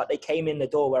transformations. Like, they came in the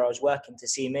door where I was working to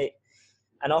see me.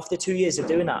 And after 2 years of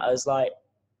doing that, I was like,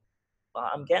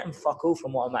 I'm getting fuck all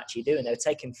from what I'm actually doing. They were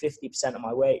taking 50% of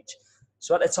my wage.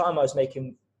 So at the time I was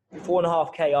making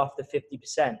 4.5K after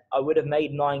 50%. I would have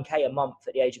made 9K a month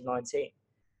at the age of 19.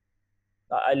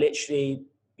 Like, I literally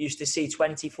used to see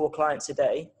 24 clients a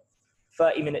day,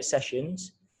 30-minute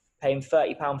sessions, paying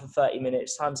 £30 for 30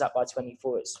 minutes, times that by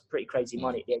 24. It's pretty crazy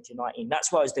money at the age of 19.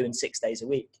 That's why I was doing 6 days a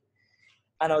week.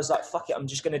 And I was like, fuck it, I'm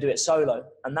just going to do it solo.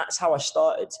 And that's how I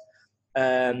started.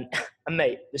 And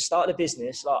mate, the start of the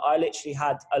business, like, I literally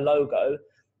had a logo,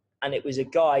 and it was a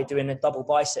guy doing a double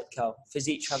bicep curl,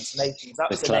 Physique Transformations.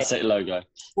 That was the classic logo.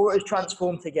 Before it was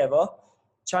Transform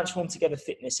Together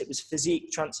Fitness, it was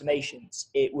Physique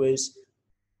Transformations. It was,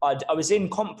 I was in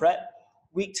comp prep,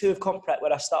 week 2 of comp prep,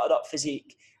 when I started up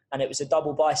Physique, and it was a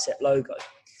double bicep logo.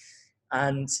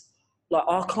 And like,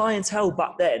 our clientele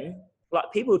back then, like,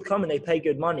 people would come and they pay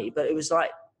good money, but it was like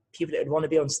people that would want to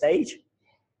be on stage.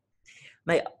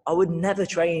 Mate, I would never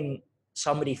train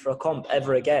somebody for a comp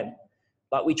ever again.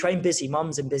 Like, we train busy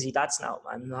mums and busy dads now,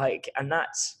 man. Like, and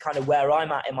that's kind of where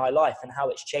I'm at in my life and how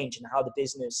it's changed and how the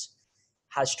business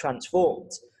has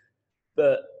transformed.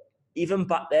 But even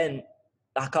back then,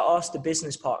 like, I asked the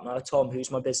business partner, Tom,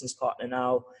 who's my business partner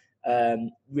now,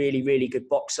 really, really good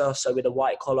boxer. So with a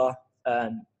white collar,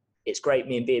 it's great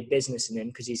me and being business in him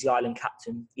because he's the island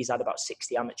captain. He's had about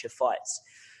 60 amateur fights.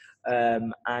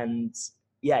 And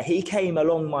yeah, he came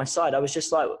along my side. I was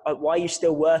just like, why are you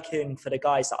still working for the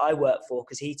guys that I work for?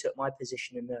 Because he took my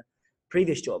position in the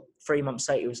previous job. 3 months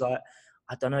later, he was like,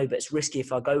 I don't know, but it's risky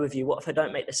if I go with you. What if I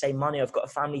don't make the same money? I've got a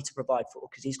family to provide for,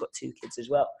 because he's got 2 kids as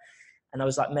well. And I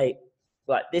was like, mate,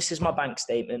 like, this is my bank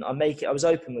statement. I was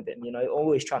open with him, you know,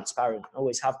 always transparent,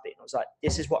 always have been. I was like,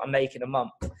 this is what I'm making a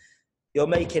month. You're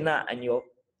making that, and you're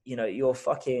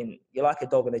like a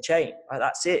dog in a chain. Like,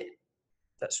 that's it.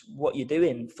 That's what you're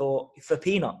doing for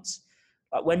peanuts.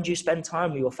 Like, when do you spend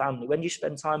time with your family? When do you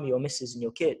spend time with your missus and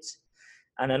your kids?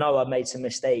 And I know I've made some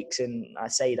mistakes, and I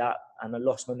say that, and I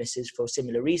lost my missus for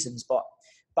similar reasons. But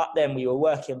back then we were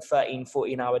working 13,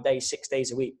 14-hour days, 6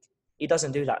 days a week. He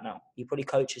doesn't do that now. He probably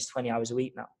coaches 20 hours a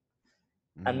week now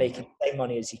and making the same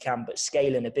money as he can, but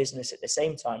scaling a business at the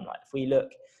same time. Like, if we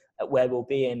look at where we'll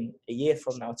be in a year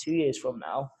from now, 2 years from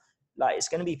now, like, it's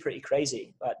going to be pretty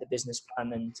crazy, like the business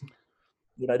plan and,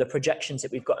 you know, the projections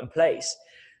that we've got in place.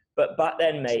 But back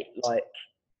then, mate, like,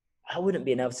 I wouldn't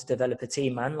be able to develop a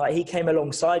team, man. Like, he came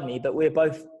alongside me, but we were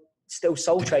both still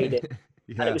soul trading.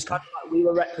 Yeah. And it was kind of like we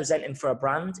were representing for a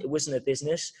brand. It wasn't a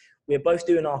business. We were both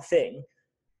doing our thing,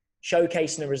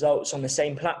 showcasing the results on the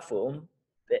same platform.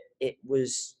 But it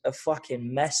was a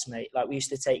fucking mess, mate. Like, we used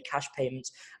to take cash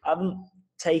payments. I haven't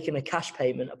taken a cash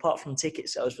payment, apart from ticket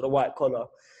sales for the white collar,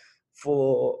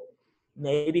 for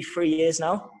maybe 3 years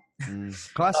now.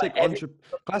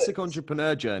 Classic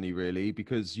entrepreneur journey, really,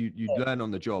 because you learn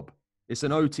on the job. It's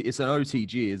an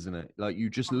OTG, isn't it? Like, you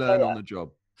just learn on the job.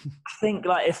 I think,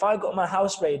 like, if I got my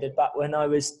house raided back when I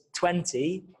was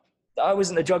 20, I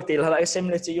wasn't a drug dealer, like,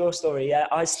 similar to your story. Yeah,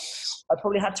 I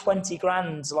probably had 20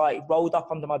 grand like rolled up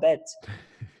under my bed.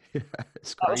 Yeah,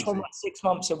 it's crazy. That was from like 6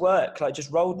 months of work, like,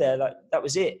 just rolled there. Like, that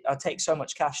was it. I'd take so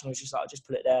much cash, and I was just like, I'll just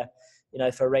put it there, you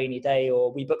know, for a rainy day.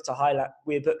 Or we booked a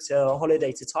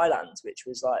holiday to Thailand, which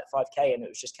was like 5K, and it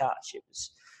was just cash.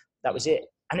 That was it.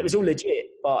 And it was all legit,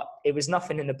 but it was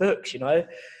nothing in the books, you know?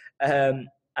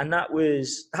 And that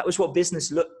was what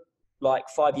business looked like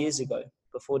 5 years ago,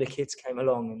 before the kids came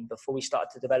along and before we started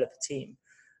to develop a team.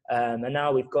 And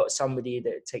now we've got somebody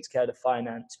that takes care of the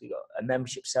finance. We've got a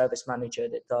membership service manager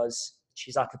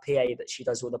she's like a PA, but she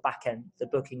does all the back end, the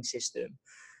booking system,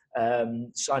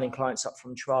 signing clients up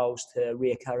from trials to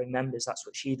reoccurring members. That's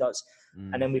what she does.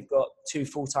 And then we've got 2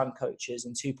 full-time coaches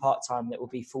and 2 part-time that will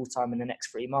be full-time in the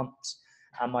next 3 months.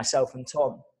 And myself and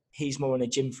Tom, he's more on the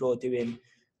gym floor doing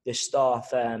the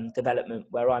staff development,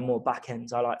 where I'm more back end.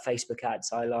 I like Facebook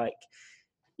ads. I like,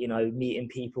 you know, meeting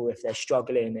people if they're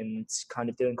struggling and kind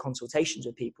of doing consultations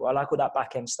with people. I like all that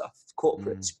back end stuff,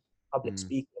 corporates, public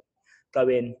speaking, go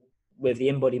in with the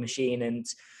InBody machine and,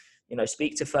 you know,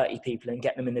 speak to 30 people and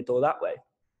get them in the door that way.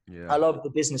 Yeah. I love the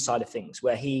business side of things,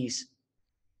 where he's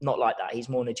not like that. He's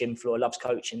more on the gym floor, loves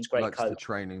coaching, great coach. The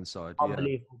training side.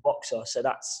 Unbelievable boxer. So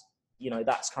that's, you know,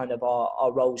 that's kind of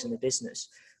our roles in the business.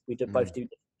 We both do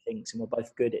different things, and we're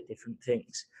both good at different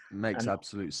things. Makes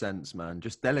absolute sense, man.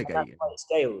 Just delegate. That's why it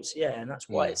scales. Yeah, and that's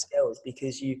why it scales,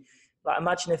 because you, like,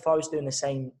 imagine if I was doing the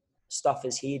same stuff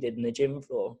as he did in the gym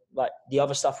floor, like, the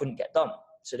other stuff wouldn't get done.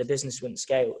 So the business wouldn't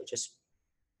scale.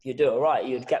 You'd do it all right,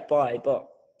 you'd get by, but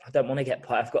I don't want to get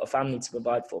by. I've got a family to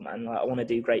provide for, man. Like, I want to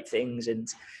do great things and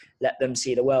let them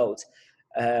see the world.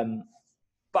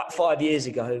 But 5 years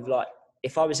ago, like,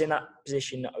 if I was in that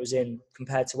position that I was in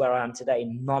compared to where I am today,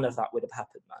 none of that would have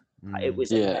happened, man. Like,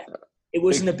 it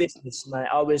wasn't a business, man.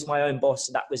 I was my own boss,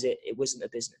 and that was it. It wasn't a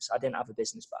business. I didn't have a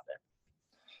business back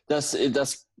then.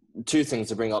 That's 2 things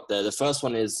to bring up there. The first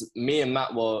one is, me and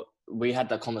Matt we had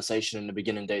that conversation in the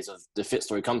beginning days of the Fit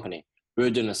Story company. We were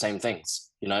doing the same things,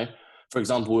 you know? For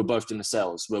example, we're both doing the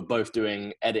sales. We're both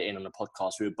doing editing on the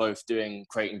podcast. We were both doing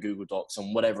creating Google Docs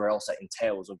and whatever else that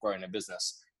entails of growing a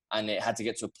business. And it had to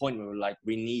get to a point where we were like,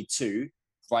 we need to,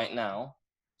 right now,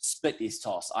 split these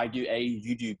tasks. I do A,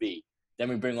 you do B. Then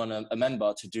we bring on a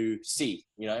member to do C,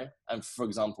 you know? And for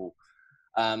example,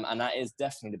 and that is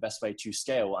definitely the best way to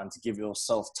scale and to give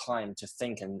yourself time to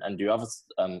think and do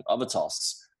other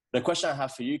tasks. The question I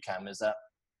have for you, Cam, is that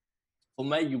from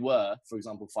where you were, for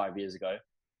example, 5 years ago,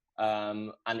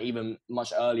 and even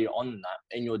much earlier on than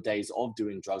that, in your days of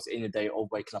doing drugs, in the day of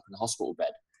waking up in a hospital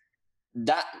bed,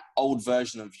 that old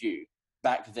version of you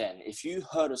back then, if you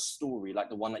heard a story like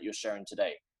the one that you're sharing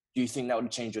today, do you think that would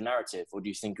have changed your narrative? Or do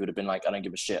you think it would have been like, I don't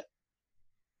give a shit?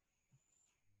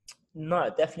 No,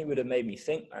 it definitely would have made me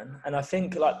think, man. And I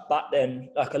think, like, back then,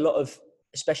 like, a lot of,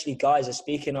 especially guys are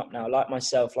speaking up now, like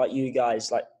myself, like you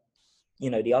guys, like, you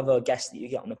know, the other guests that you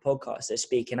get on the podcast, they're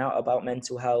speaking out about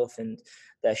mental health and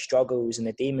their struggles and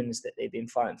the demons that they've been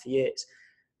fighting for years.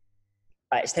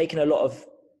 It's taken a lot of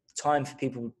time for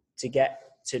people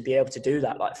to be able to do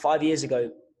that. Like 5 years ago,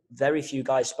 very few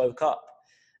guys spoke up.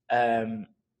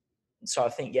 So I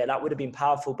think, that would have been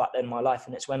powerful back then in my life,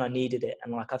 and it's when I needed it.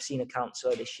 And like, I've seen a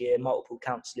counsellor this year, multiple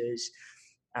counsellors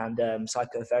and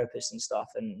psychotherapists and stuff,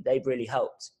 and they've really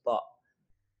helped. But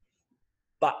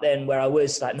back then where I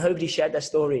was, like, nobody shared their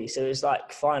story. So it was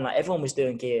like, fine, like everyone was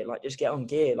doing gear, like just get on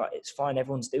gear. Like, it's fine.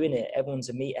 Everyone's doing it. Everyone's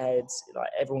a meathead. Like,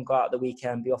 everyone go out the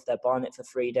weekend, be off their barnet for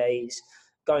 3 days,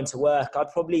 going to work.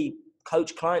 I'd probably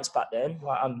coach clients back then.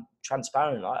 Like, I'm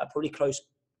transparent. Like, I probably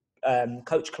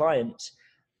coach clients.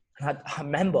 And I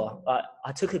remember, like,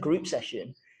 I took a group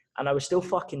session and I was still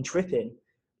fucking tripping.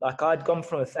 Like, I'd gone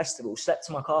from a festival, slept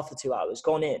in my car for 2 hours,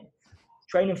 gone in,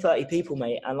 training 30 people,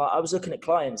 mate. And like, I was looking at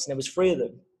clients and there was 3 of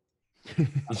them.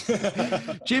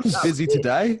 Jim's busy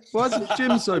today. Why is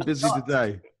Jim so busy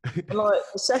today? And like,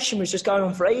 the session was just going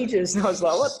on for ages. And I was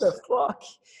like, what the fuck?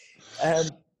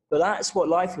 But that's what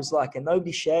life was like. And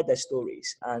nobody shared their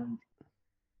stories. And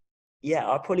yeah,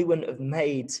 I probably wouldn't have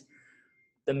made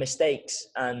the mistakes.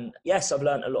 And yes, I've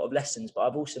learned a lot of lessons, but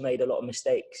I've also made a lot of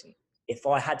mistakes. And if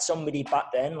I had somebody back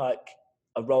then, like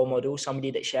a role model,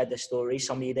 somebody that shared their story,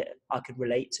 somebody that I could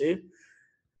relate to,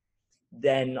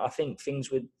 then I think things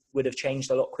would have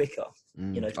changed a lot quicker.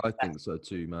 You know, I think so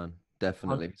too, man.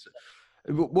 Definitely.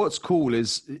 What's cool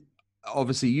is,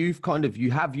 obviously you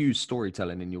have used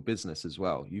storytelling in your business as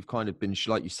well. You've kind of been,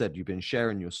 like you said, you've been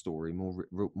sharing your story more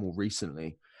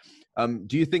recently.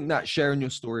 Do you think that sharing your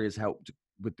story has helped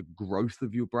with the growth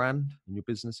of your brand and your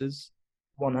businesses?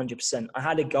 100%. I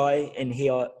had a guy in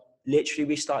here, literally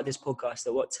we started this podcast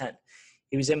at 10?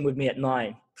 He was in with me at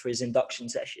 9 for his induction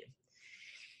session.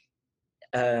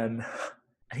 And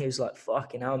he was like,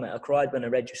 fucking hell, mate, I cried when I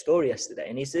read your story yesterday.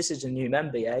 And this is a new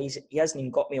member, yeah? He hasn't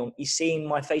even got me on. He's seen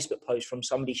my Facebook post from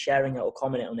somebody sharing it or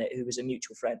commenting on it who was a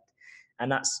mutual friend.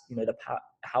 And that's, you know,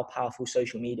 how powerful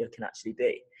social media can actually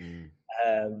be.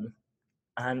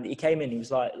 And he came in, he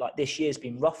was like, this year's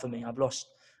been rough for me. I've lost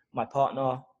my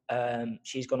partner.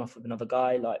 She's gone off with another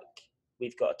guy. Like,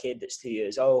 we've got a kid that's 2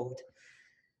 years old.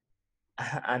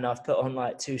 And I've put on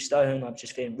like 2 stone. I'm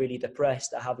just feeling really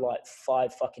depressed. I have like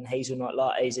 5 fucking hazelnut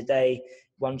lattes a day,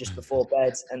 one just before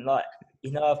bed. And like,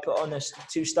 you know, I've put on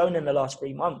 2 stone in the last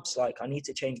 3 months. Like, I need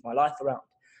to change my life around.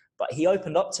 But he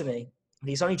opened up to me and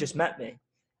he's only just met me.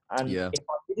 And if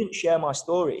I didn't share my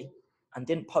story and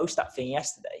didn't post that thing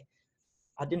yesterday,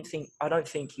 I don't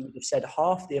think he would have said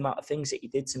half the amount of things that he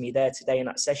did to me there today in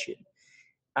that session.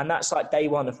 And that's like day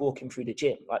one of walking through the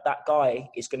gym. Like, that guy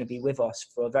is going to be with us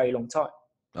for a very long time.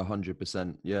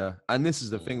 100%. Yeah. And this is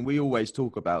the thing. We always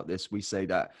talk about this. We say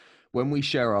that when we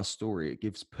share our story, it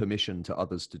gives permission to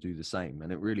others to do the same.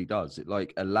 And it really does. It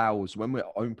like allows, when we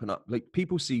open up, like,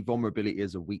 people see vulnerability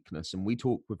as a weakness. And we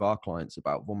talk with our clients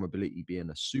about vulnerability being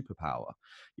a superpower.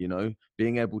 You know,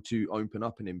 being able to open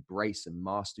up and embrace and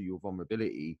master your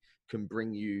vulnerability can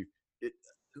bring you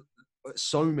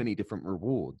so many different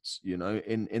rewards, you know,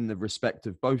 in the respect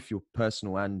of both your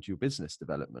personal and your business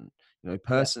development. You know,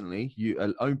 personally, you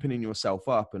are opening yourself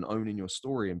up and owning your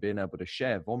story and being able to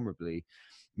share vulnerably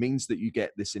means that you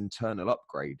get this internal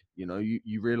upgrade. You know,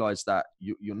 you realize that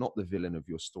you're not the villain of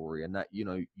your story, and that, you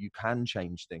know, you can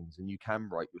change things and you can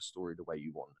write your story the way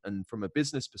you want. And from a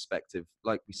business perspective,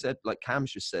 like we said, like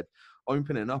Cam's just said,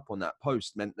 opening up on that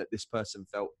post meant that this person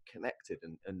felt connected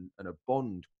and a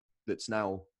bond that's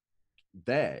now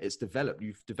there. It's developed.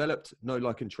 You've developed know,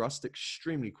 like, and trust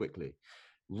extremely quickly,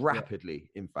 rapidly,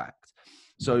 in fact.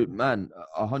 So, man,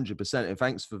 100%. And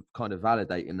thanks for kind of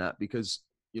validating that, because,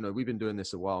 you know, we've been doing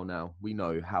this a while now. We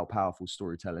know how powerful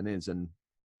storytelling is. And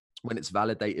when it's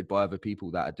validated by other people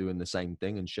that are doing the same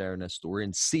thing and sharing their story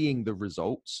and seeing the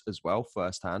results as well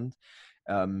firsthand,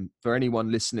 for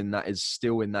anyone listening that is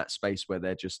still in that space where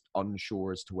they're just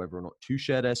unsure as to whether or not to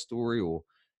share their story or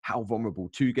how vulnerable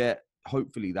to get,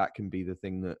 hopefully that can be the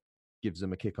thing that gives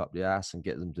them a kick up the ass and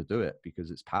get them to do it,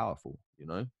 because it's powerful, you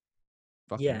know?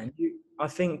 Yeah. And I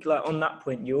think, like, on that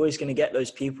point, you're always going to get those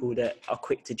people that are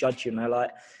quick to judge you. And they're like,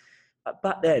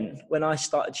 back then, when I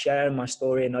started sharing my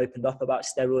story and opened up about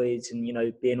steroids and, you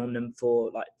know, being on them for,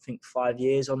 like, I think 5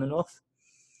 years on and off,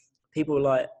 people were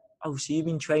like, oh, so you've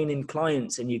been training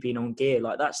clients and you've been on gear.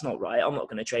 Like, that's not right. I'm not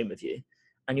going to train with you.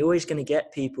 And you're always going to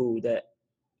get people that,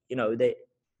 you know, they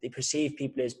perceive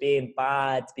people as being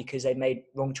bad because they made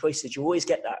wrong choices. You always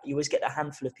get that. You always get a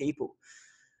handful of people.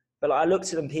 But like, I looked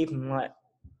at them people and like,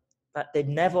 they've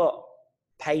never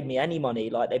paid me any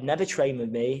money. Like, they've never trained with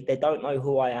me. They don't know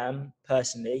who I am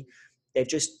personally. They've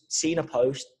just seen a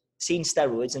post, seen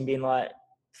steroids and been like,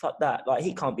 fuck that. Like,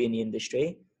 he can't be in the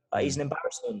industry. Like, he's an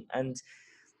embarrassment. And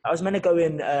I was meant to go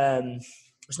in, I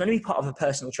was meant to be part of a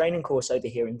personal training course over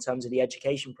here in terms of the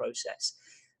education process.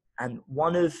 And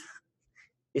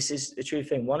this is the true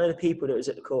thing, one of the people that was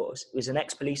at the course was an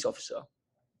ex-police officer.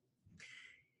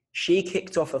 She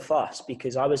kicked off a fuss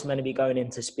because I was meant to be going in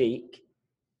to speak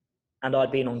and I'd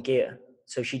been on gear.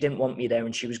 So she didn't want me there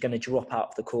and she was going to drop out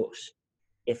of the course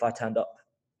if I turned up.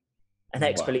 an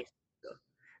ex-police officer.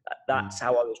 That's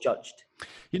how I was judged.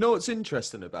 You know what's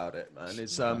interesting about it, man,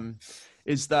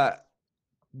 is that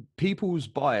people's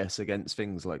bias against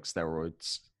things like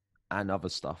steroids and other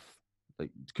stuff, like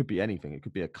it could be anything. It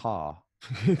could be a car.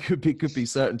 It could be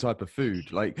certain type of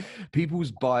food. Like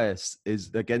people's bias is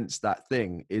against that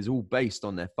thing is all based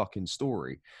on their fucking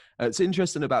story. It's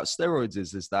interesting about steroids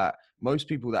is that most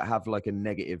people that have like a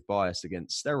negative bias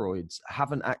against steroids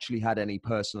haven't actually had any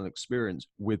personal experience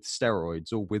with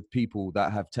steroids or with people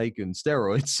that have taken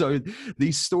steroids. So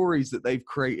these stories that they've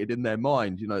created in their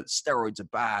mind, you know, steroids are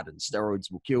bad and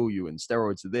steroids will kill you and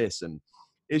steroids are this, and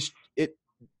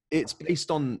it's based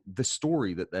on the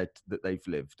story that they've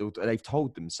lived or they've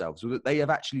told themselves or that they have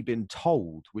actually been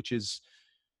told, which is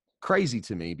crazy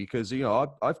to me because, you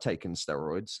know, I've taken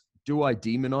steroids. Do I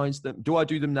demonize them? Do I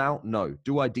do them now? No.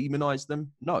 Do I demonize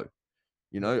them? No.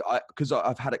 You know, because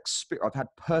I've had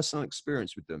personal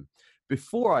experience with them.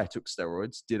 Before I took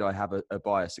steroids, did I have a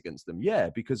bias against them? Yeah,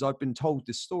 because I've been told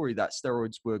this story that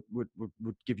steroids would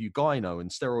give you gyno and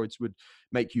steroids would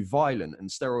make you violent and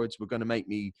steroids were going to make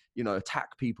me, you know,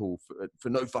 attack people for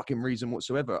no fucking reason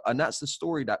whatsoever. And that's the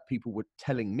story that people were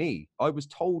telling me. I was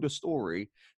told a story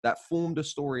that formed a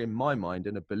story in my mind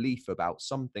and a belief about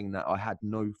something that I had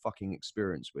no fucking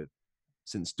experience with.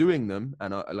 Since doing them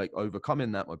and I like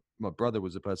overcoming that, my brother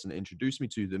was the person that introduced me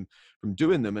to them. From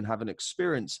doing them and having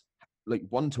experience like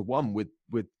one-to-one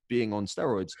with being on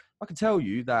steroids, I can tell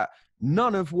you that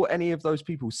none of what any of those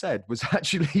people said was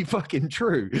actually fucking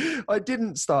true. I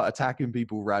didn't start attacking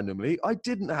people randomly. I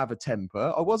didn't have a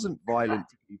temper. I wasn't violent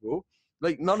to people.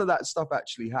 Like none of that stuff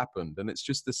actually happened. And it's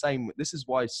just the same. This is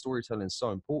why storytelling is so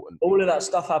important. All of that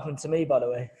stuff happened to me, by the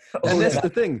way. And that's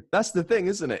the thing. That's the thing,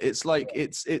 isn't it? It's like,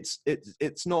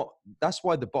 it's not, that's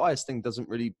why the bias thing doesn't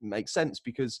really make sense,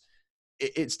 because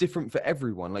it's different for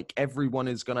everyone. Like everyone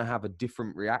is going to have a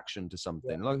different reaction to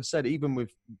something. Yeah. Like I said, even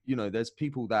with, you know, there's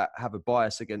people that have a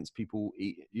bias against people,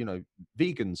 you know,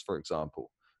 vegans, for example,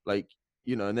 like,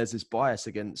 you know, and there's this bias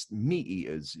against meat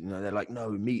eaters, you know, they're like, no,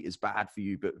 meat is bad for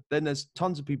you. But then there's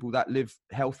tons of people that live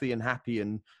healthy and happy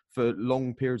and for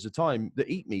long periods of time that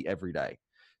eat meat every day.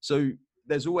 So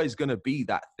there's always going to be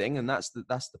that thing. And that's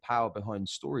the power behind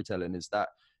storytelling, is that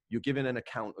you're giving an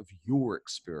account of your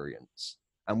experience.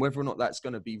 And whether or not that's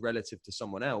going to be relative to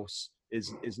someone else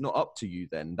is not up to you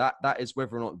then. That is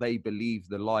whether or not they believe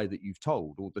the lie that you've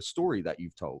told or the story that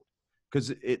you've told.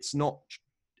 Because it's not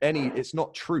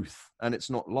truth and it's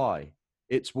not lie.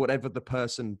 It's whatever the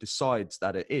person decides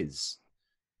that it is.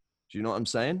 Do you know what I'm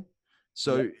saying?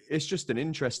 So it's just an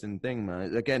interesting thing,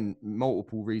 man. Again,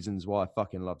 multiple reasons why I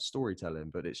fucking love storytelling,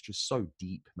 but it's just so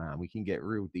deep, man. We can get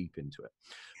real deep into it.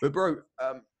 But bro,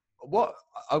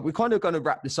 we're kind of going to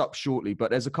wrap this up shortly, but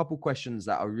there's a couple questions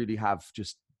that I really have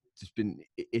just been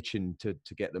itching to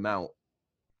get them out.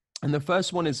 And the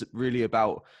first one is really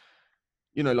about,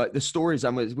 you know, like the stories,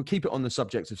 and we'll keep it on the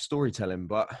subject of storytelling,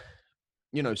 but,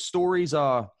 you know, stories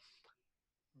are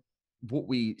what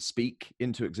we speak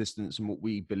into existence and what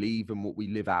we believe and what we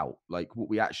live out, like what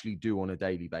we actually do on a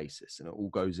daily basis. And it all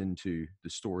goes into the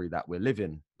story that we're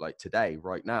living, like today,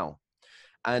 right now.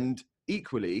 And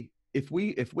equally, if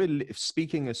we're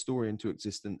speaking a story into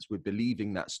existence, we're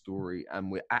believing that story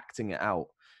and we're acting it out,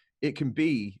 it can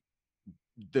be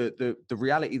the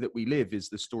reality that we live is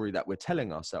the story that we're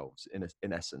telling ourselves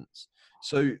in essence.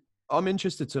 So I'm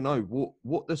interested to know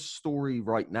what the story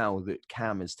right now that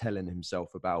Cam is telling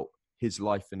himself about his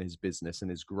life and his business and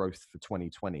his growth for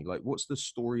 2020. Like, what's the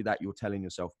story that you're telling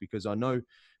yourself? Because I know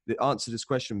the answer to this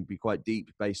question would be quite deep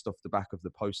based off the back of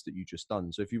the post that you just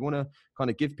done. So if you want to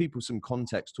kind of give people some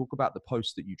context, talk about the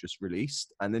post that you just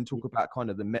released, and then talk about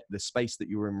kind of the space that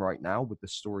you're in right now with the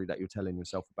story that you're telling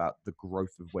yourself about the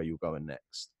growth of where you're going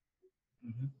next.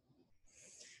 Mm-hmm.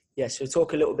 Yeah, so we'll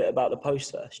talk a little bit about the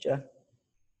post first, yeah?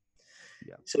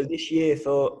 Yeah. So this year,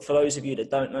 for those of you that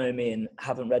don't know me and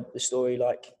haven't read the story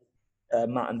like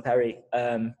Matt and Perry,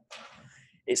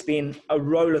 it's been a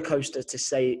roller coaster to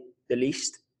say the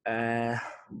least. A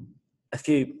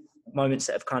few moments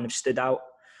that have kind of stood out.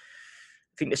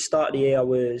 I think the start of the year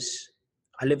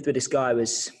I lived with this guy.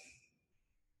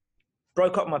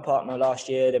 Broke up with my partner last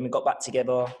year, then we got back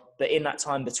together. But in that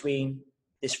time between,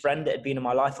 this friend that had been in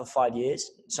my life for 5 years,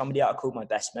 somebody that I called my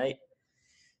best mate,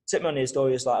 took me on his door.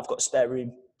 He was like, I've got a spare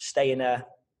room, stay in there.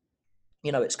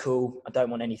 You know, it's cool. I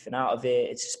don't want anything out of it.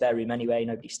 It's a spare room anyway.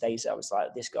 Nobody stays there. I was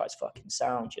like, this guy's fucking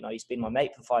sound. You know, he's been my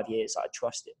mate for 5 years. I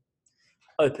trust him.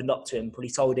 Opened up to him, probably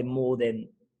told him more than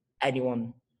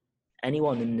anyone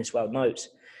in this world knows.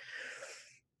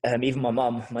 Even my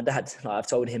mum, my dad, like, I've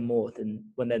told him more than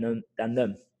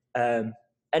them.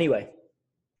 Anyway,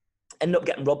 ended up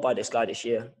getting robbed by this guy this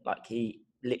year. Like, he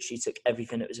literally took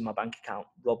everything that was in my bank account,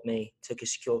 robbed me, took a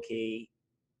secure key,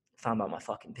 found out my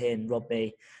fucking PIN, robbed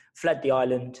me, fled the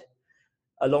island.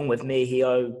 Along with me, he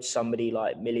owed somebody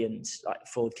like millions, like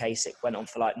fraud case. It went on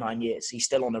for like 9 years. He's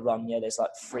still on the run. Yeah, there's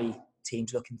like 3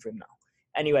 teams looking for him now.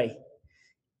 Anyway,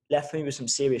 left me with some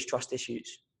serious trust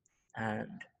issues.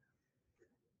 And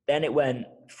then it went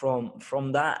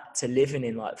from that to living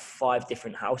in like 5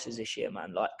 different houses this year,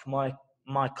 man. Like,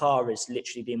 my car has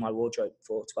literally been my wardrobe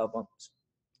for 12 months.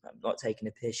 I'm not taking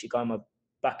a piss. You go in my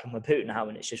back of my boot now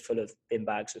and it's just full of bin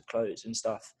bags with clothes and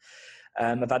stuff.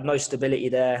 I've had no stability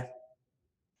there.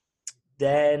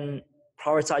 Then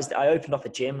prioritized, I opened up a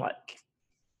gym, like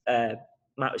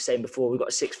Matt was saying before. We've got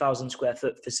a 6,000 square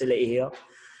foot facility here.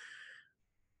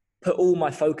 Put all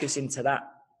my focus into that.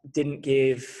 Didn't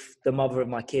give the mother of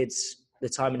my kids the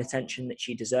time and attention that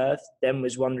she deserved. Then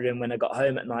was wondering when I got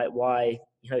home at night why,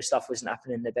 stuff wasn't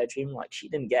happening in the bedroom. Like, she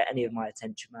didn't get any of my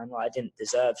attention, man. Like, I didn't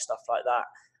deserve stuff like that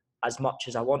as much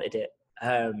as I wanted it.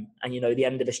 And the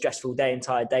end of the stressful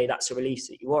entire day, that's a release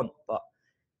that you want. But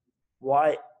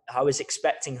why? I was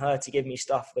expecting her to give me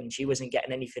stuff when she wasn't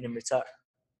getting anything in return.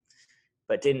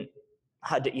 But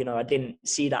I didn't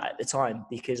see that at the time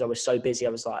because I was so busy.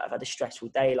 I was like, I've had a stressful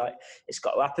day. Like, it's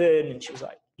got to happen. And she was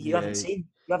like, you haven't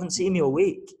seen me all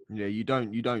week. Yeah, you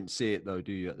don't see it though,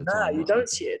 do you? At the time? No, you don't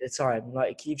see it at the time.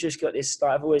 Like, you've just got this.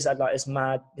 Like, I've always had like this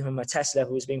mad. My test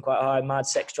level has been quite high. Mad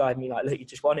sex drive me. Like, look, you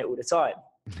just want it all the time.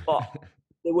 But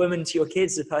the woman to your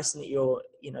kids, the person that you're,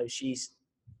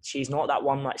 she's not that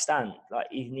one night stand. Like,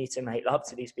 you need to make love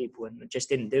to these people, and just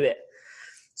didn't do it.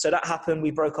 So that happened. We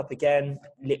broke up again.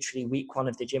 Literally week 1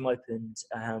 of the gym opened,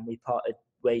 and we parted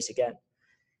ways again.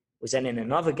 Was then in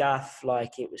another gaff.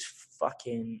 Like, it was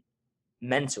fucking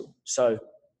mental. So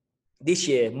this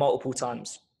year, multiple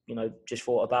times, just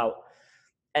thought about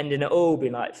ending it all,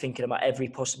 been like thinking about every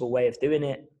possible way of doing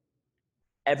it.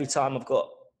 Every time I've got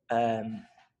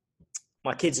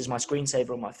my kids as my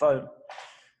screensaver on my phone,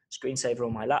 screensaver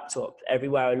on my laptop.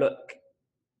 Everywhere I look,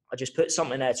 I just put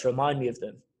something there to remind me of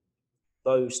them,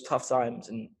 those tough times,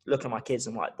 and look at my kids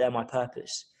and like, they're my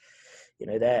purpose.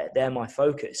 They're my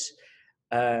focus.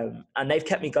 And they've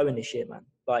kept me going this year, man.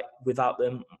 Like, without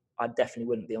them, I definitely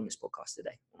wouldn't be on this podcast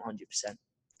today, 100%.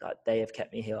 Like, they have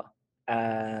kept me here.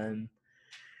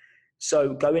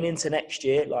 So going into next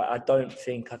year, like, I don't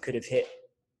think I could have hit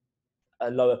a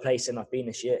lower place than I've been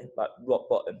this year, like rock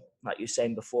bottom. Like you were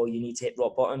saying before, you need to hit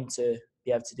rock bottom to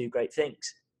be able to do great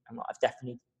things. And like, I've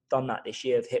definitely done that this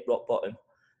year. I've hit rock bottom.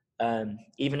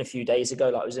 Even a few days ago,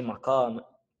 like, I was in my car and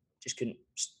just couldn't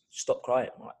stop crying,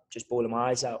 like, just bawling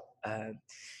my eyes out.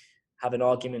 Having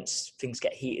arguments, things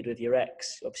get heated with your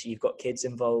ex. Obviously, you've got kids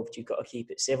involved. You've got to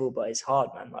keep it civil, but it's hard,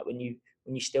 man. Like, when you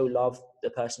still love the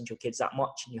person, your kids, that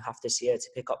much, and you have to see her to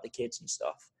pick up the kids and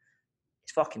stuff,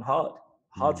 it's fucking hard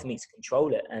for me to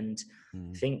control it and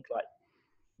think like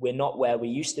we're not where we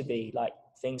used to be. Like,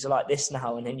 things are like this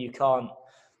now, and then you can't,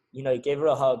 give her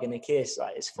a hug and a kiss.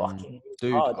 Like, it's fucking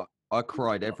hard. Dude, I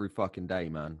cried every fucking day,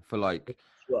 man, for like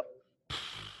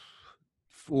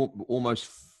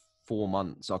almost 4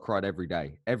 months. I cried every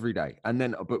day. And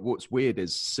then, but what's weird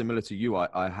is, similar to you,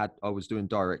 I was doing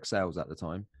direct sales at the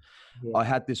time. Yeah. I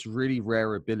had this really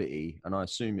rare ability, and I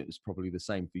assume it was probably the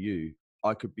same for you.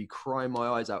 I could be crying my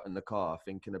eyes out in the car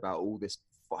thinking about all this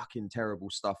fucking terrible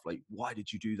stuff. Like, why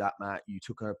did you do that, Matt? You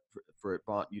took her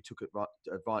you took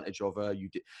advantage of her. You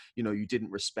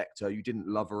didn't respect her. You didn't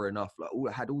love her enough. Like,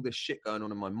 I had all this shit going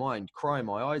on in my mind, crying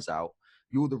my eyes out.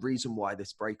 You're the reason why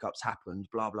this breakup's happened,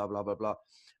 blah, blah, blah, blah, blah.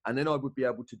 And then I would be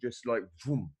able to just like,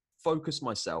 focus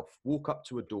myself, walk up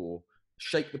to a door,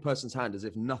 shake the person's hand as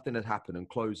if nothing had happened, and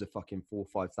close a fucking £4,000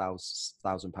 or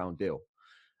 £5,000 deal.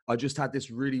 I just had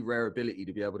this really rare ability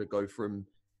to be able to go from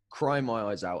crying my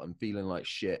eyes out and feeling like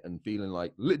shit and feeling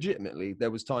like, legitimately,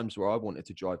 there was times where I wanted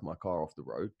to drive my car off the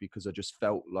road because I just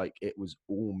felt like it was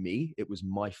all me. It was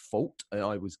my fault and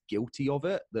I was guilty of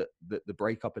it, that the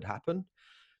breakup had happened.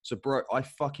 So, bro, I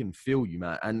fucking feel you,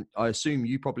 man. And I assume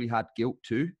you probably had guilt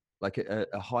too, like a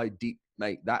high, deep,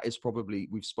 mate. That is probably,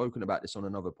 we've spoken about this on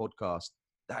another podcast,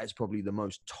 that is probably the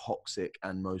most toxic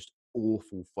and most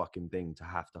awful fucking thing to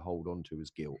have to hold on to, is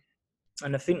guilt.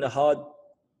 And I think the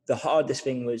hardest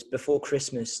thing was before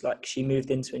Christmas. Like, she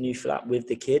moved into a new flat with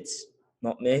the kids,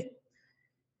 not me,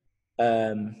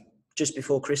 just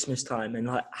before Christmas time, and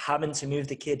like having to move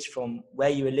the kids from where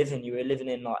you were living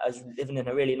in, like, I was living in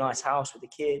a really nice house with the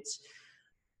kids,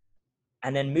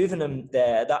 and then moving them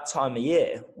there at that time of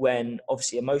year when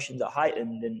obviously emotions are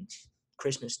heightened, and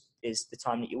Christmas is the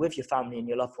time that you're with your family and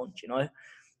your loved ones,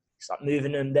 It's like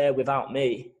moving them there without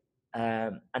me.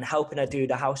 and helping her do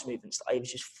the house move and stuff. It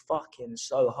was just fucking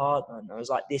so hard, man. I was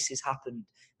like, this has happened.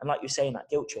 And like you're saying, that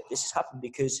guilt trip, this has happened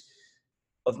because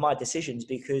of my decisions,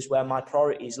 because where my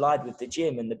priorities lied with the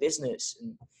gym and the business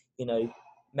and, you know,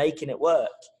 making it work.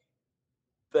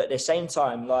 But at the same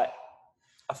time, like,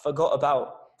 I forgot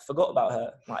about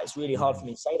her. Like, it's really hard for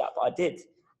me to say that, but I did.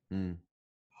 And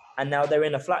now they're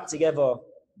in a flat together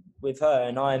with her,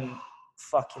 and I'm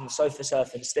fucking sofa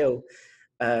surfing still.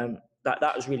 That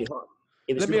was really hard.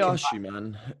 Let me ask you,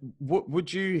 man, what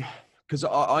would you, because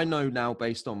I know now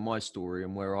based on my story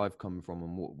and where I've come from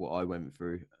and what I went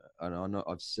through, and I know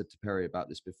I've said to Perry about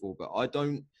this before, but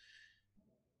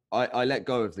I let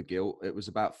go of the guilt. It was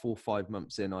about 4 or 5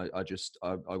 months in, I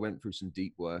went through some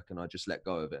deep work and I just let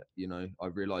go of it. You know, I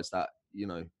realized that, you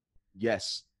know,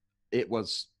 yes, it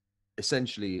was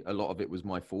essentially, a lot of it was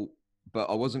my fault, but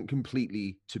I wasn't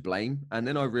completely to blame. And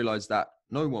then I realized that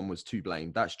no one was to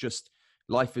blame. That's just,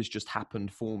 life has just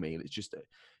happened for me. It's just,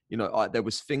 you know, there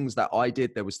was things that I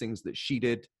did, there was things that she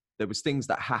did, there was things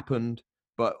that happened,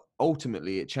 but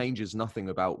ultimately it changes nothing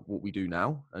about what we do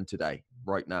now and today,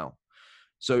 right now.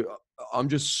 So I'm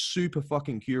just super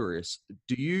fucking curious.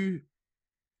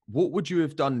 What would you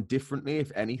have done differently,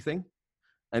 if anything?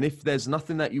 And if there's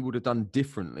nothing that you would have done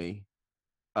differently,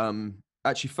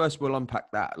 actually, first we'll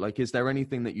unpack that. Like, is there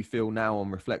anything that you feel now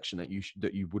on reflection that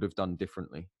you would have done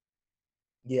differently?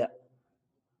 Yeah.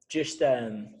 Just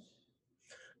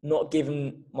not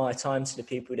giving my time to the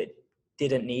people that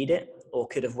didn't need it or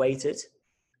could have waited,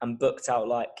 and booked out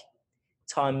like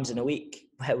times in a week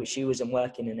where she wasn't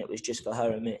working and it was just for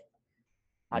her and me.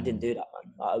 I didn't do that,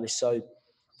 man. I've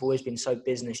always been so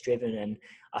business driven, and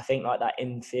I think like that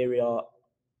inferior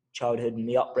childhood and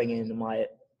the upbringing, and my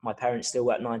parents still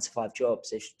work 9 to 5 jobs.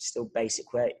 They're still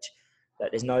basic wage.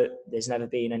 But there's never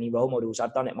been any role models.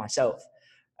 I've done it myself.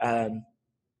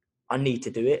 I need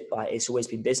to do it. Like, it's always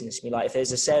been business to me. Like, if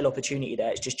there's a sale opportunity there,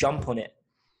 it's just jump on it.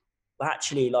 But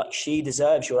actually, like, she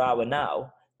deserves your hour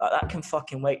now. Like, that can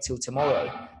fucking wait till tomorrow.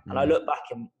 And I look back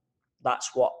and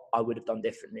that's what I would have done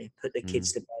differently. Put the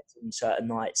kids to bed on certain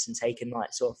nights and taken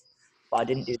nights off. But I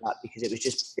didn't do that because it was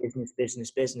just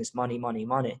business, money.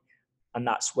 And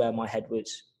that's where my head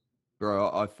was.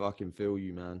 Bro, I fucking feel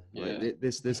you, man. Yeah. Like,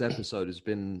 this episode has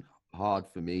been hard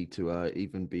for me to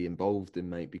even be involved in,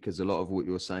 mate, because a lot of what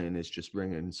you're saying is just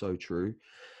ringing so true.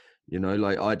 You know,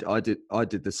 like I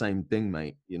did the same thing,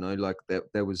 mate. You know, like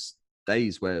there was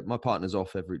days where my partner's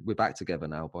off we're back together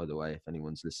now, by the way, if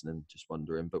anyone's listening, just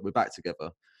wondering, but we're back together.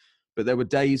 But there were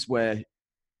days where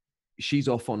she's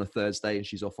off on a Thursday and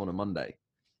she's off on a Monday.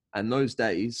 And those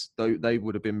days, though, they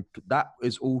would have been, that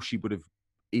is all she would have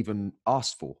even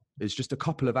asked for. It's just a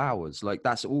couple of hours. Like,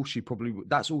 that's all she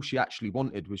actually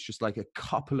wanted, was just like a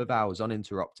couple of hours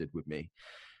uninterrupted with me.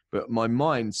 But my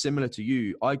mind, similar to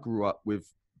you, I grew up with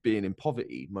being in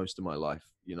poverty most of my life,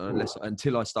 you know,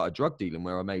 until I started drug dealing,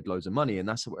 where I made loads of money. And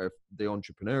that's where the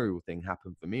entrepreneurial thing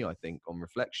happened for me, I think, on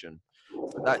reflection.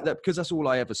 But because that's all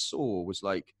I ever saw, was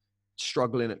like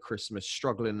struggling at Christmas,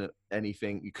 struggling at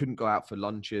anything. You couldn't go out for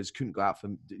lunches, couldn't go out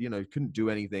for, you know, couldn't do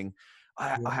anything.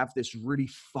 I have this really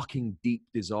fucking deep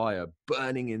desire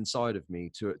burning inside of me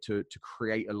to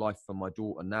create a life for my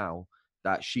daughter now,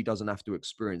 that she doesn't have to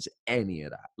experience any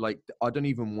of that. Like, I don't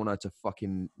even want her to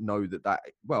fucking know that,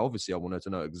 well, obviously I want her to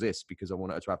know it exists because I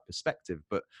want her to have perspective,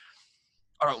 but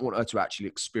I don't want her to actually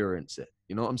experience it.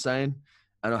 You know what I'm saying?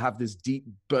 And I have this deep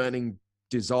burning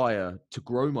desire to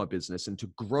grow my business and to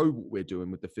grow what we're doing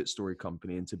with the Fit Story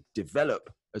company and to develop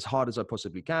as hard as I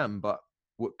possibly can. But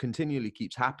what continually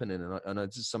keeps happening, and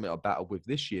this is something I battled with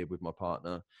this year with my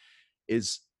partner,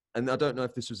 is, and I don't know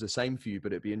if this was the same for you,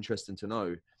 but it'd be interesting to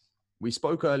know. We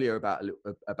spoke earlier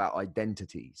about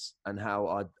identities and how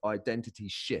our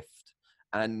identities shift.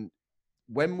 And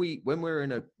when we're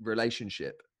in a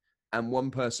relationship and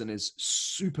one person is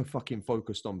super fucking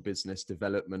focused on business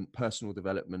development, personal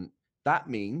development, that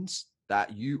means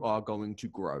that you are going to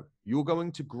grow. You're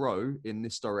going to grow in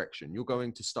this direction. You're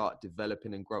going to start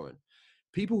developing and growing.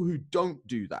 People who don't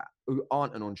do that, who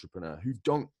aren't an entrepreneur, who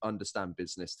don't understand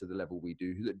business to the level we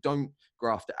do, who don't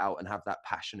graft it out and have that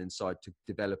passion inside to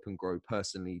develop and grow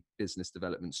personally, business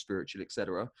development, spiritual,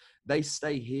 etc., they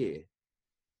stay here.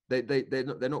 They're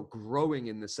not growing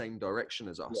in the same direction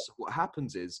as us. Yeah. So what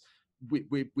happens is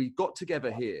we got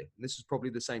together here, and this is probably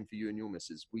the same for you and your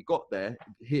missus. We got there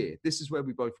here. This is where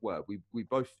we both were. We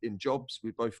both in jobs.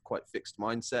 We both quite fixed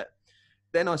mindset.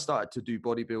 Then I started to do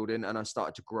bodybuilding and I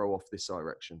started to grow off this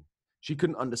direction. She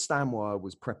couldn't understand why I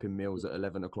was prepping meals at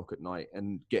 11 o'clock at night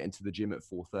and getting to the gym at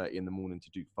 4:30 in the morning to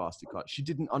do fasted cuts. She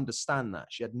didn't understand that.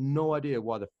 She had no idea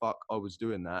why the fuck I was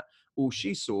doing that. All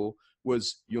she saw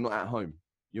was, you're not at home.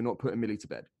 You're not putting Millie to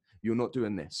bed. You're not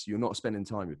doing this. You're not spending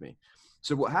time with me.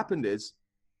 So what happened is,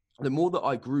 the more that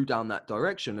I grew down that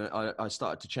direction, I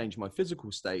started to change my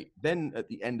physical state. Then at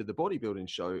the end of the bodybuilding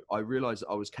show, I realized that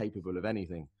I was capable of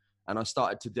anything. And I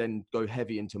started to then go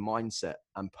heavy into mindset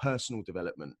and personal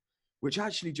development, which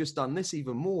actually just done this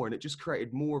even more. And it just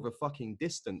created more of a fucking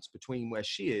distance between where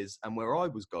she is and where I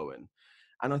was going.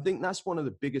 And I think that's one of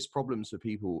the biggest problems for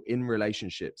people in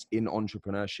relationships, in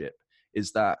entrepreneurship,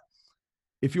 is that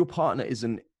if your partner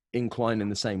isn't inclined in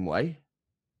the same way,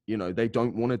 you know, they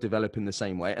don't want to develop in the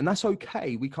same way, and that's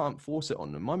okay. We can't force it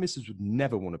on them. My missus would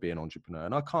never want to be an entrepreneur,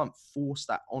 and I can't force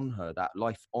that on her, that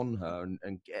life on her,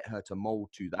 and get her to mold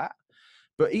to that.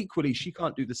 But equally, she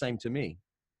can't do the same to me.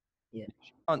 Yeah.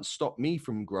 She can't stop me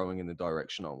from growing in the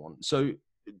direction I want. So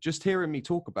just hearing me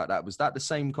talk about that, was that the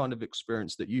same kind of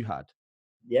experience that you had?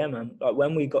 Yeah, man. Like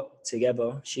when we got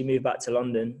together, she moved back to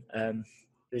London. It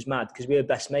was mad because we were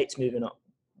best mates moving up.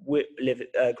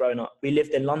 Growing up, we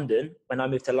lived in London when I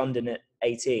moved to London at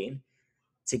 18,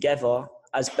 together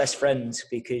as best friends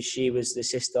because she was the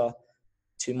sister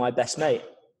to my best mate.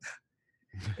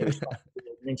 It was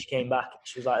and then she came back.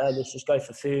 She was like, "Oh, let's just go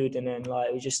for food," and then like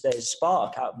it was just there's a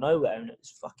spark out of nowhere, and it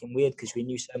was fucking weird because we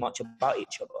knew so much about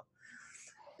each other.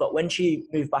 But when she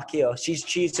moved back here,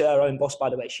 she's her own boss,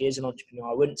 by the way. She is an entrepreneur.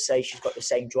 I wouldn't say she's got the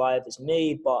same drive as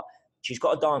me, but she's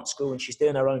got a dance school and she's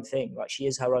doing her own thing. Like she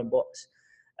is her own boss.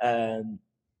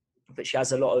 But she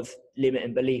has a lot of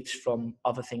limiting beliefs from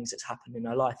other things that's happened in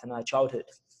her life and her childhood,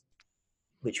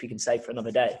 which we can say for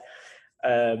another day.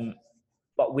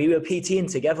 But we were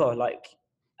PTing together, like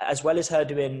as well as her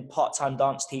doing part-time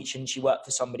dance teaching, she worked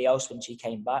for somebody else when she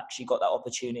came back. She got that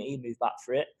opportunity, moved back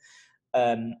for it.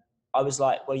 I was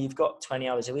like, well, you've got 20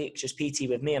 hours a week, just PT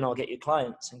with me and I'll get you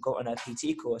clients, and got on a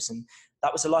PT course. And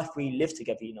that was the life we lived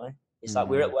together, you know. It's like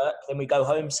we're at work, then we go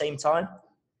home same time,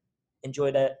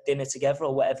 enjoy the dinner together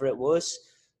or whatever it was,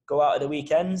 go out at the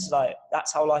weekends. Like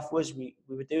that's how life was. We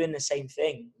were doing the same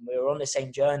thing. We were on the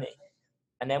same journey.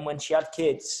 And then when she had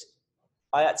kids,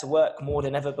 I had to work more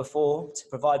than ever before to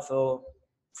provide for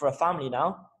a family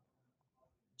now.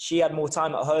 She had more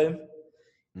time at home.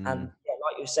 And yeah,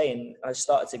 like you were saying, I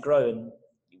started to grow and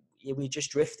we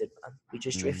just drifted, man. We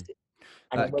just drifted.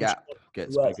 And that gap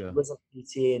gets bigger. She wasn't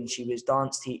PT and she was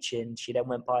dance teaching. She then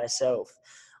went by herself.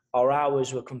 Our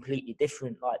hours were completely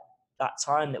different. Like that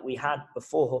time that we had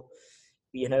before,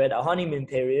 you know, at a honeymoon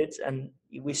period, and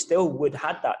we still would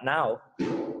had that now,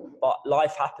 but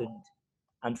life happened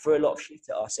and threw a lot of shit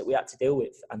at us that we had to deal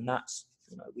with. And that's,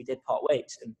 you know, we did part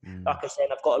ways. And like I said,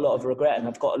 I've got a lot of regret and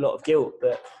I've got a lot of guilt,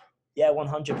 but yeah,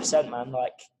 100%, man.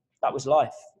 Like that was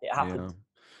life. It happened.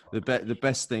 Yeah. The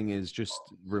best thing is just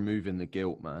removing the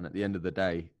guilt, man. At the end of the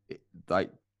day,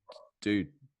 dude,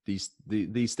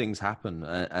 these things happen,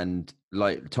 and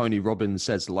like Tony Robbins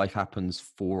says, life happens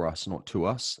for us, not to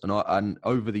us. And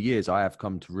over the years, I have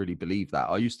come to really believe that.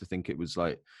 I used to think it was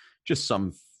like just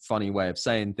some funny way of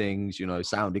saying things, you know,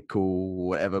 sounded cool or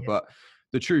whatever. Yeah. But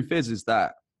the truth is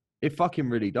that it fucking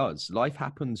really does. Life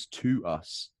happens to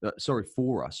us,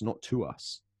 for us, not to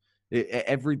us.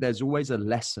 There's always a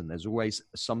lesson. There's always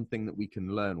something that we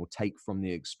can learn or take from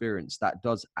the experience that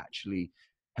does actually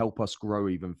help us grow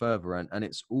even further. And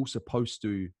it's all supposed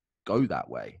to go that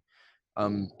way.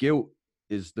 Guilt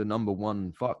is the number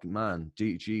one. Fuck, man.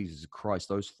 Jesus Christ.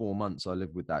 Those 4 months I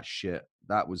lived with that shit.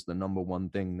 That was the number one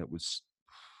thing that was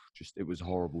just, it was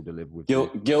horrible to live with.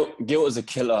 Guilt is a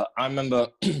killer. I remember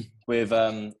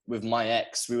with my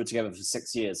ex, we were together for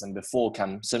 6 years, and before,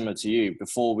 Cam, similar to you,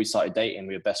 before we started dating,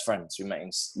 we were best friends. We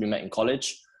met in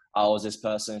college. I was this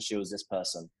person, she was this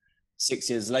person. 6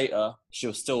 years later, she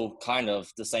was still kind of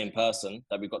the same person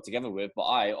that we got together with, but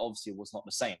I obviously was not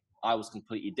the same. I was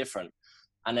completely different.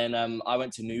 And then I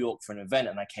went to New York for an event,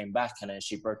 and I came back, and then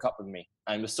she broke up with me.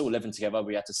 And we're still living together.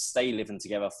 We had to stay living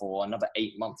together for another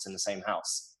 8 months in the same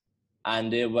house.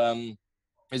 And it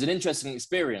was an interesting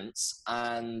experience.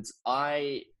 And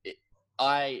sorry,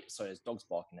 there's dogs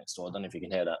barking next door. I don't know if you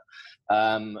can hear that.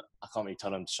 I can't really tell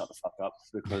them to shut the fuck up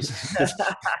because,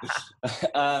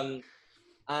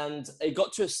 and it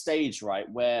got to a stage, right,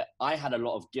 where I had a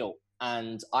lot of guilt,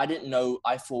 and I didn't know,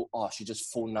 I thought, oh, she's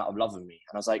just fallen out of love with me.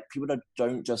 And I was like, people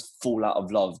don't just fall out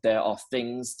of love. There are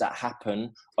things that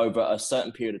happen over a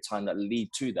certain period of time that lead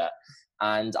to that.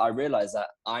 And I realized that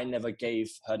I never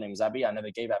gave, her name's Abby, I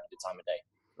never gave Abby the time of day,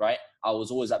 right? I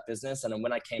was always at business. And then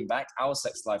when I came back, our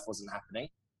sex life wasn't happening,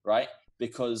 right?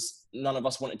 Because none of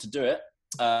us wanted to do it.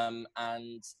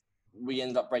 And we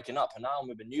ended up breaking up. And now I'm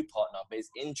with a new partner. But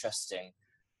it's interesting,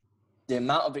 the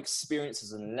amount of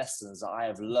experiences and lessons that I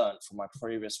have learned from my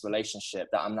previous relationship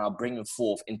that I'm now bringing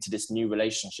forth into this new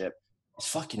relationship is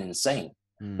fucking insane.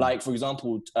 Like, for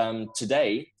example,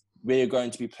 today, we're going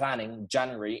to be planning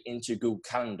January into Google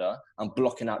Calendar and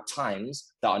blocking out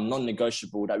times that are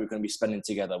non-negotiable that we're going to be spending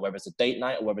together, whether it's a date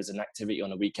night or whether it's an activity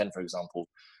on a weekend, for example.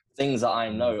 Things that I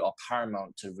know are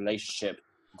paramount to relationship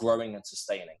growing and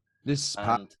sustaining. This is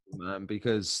powerful, man,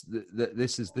 because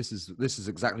this is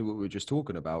exactly what we were just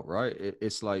talking about, right?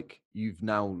 It's like you've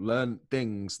now learned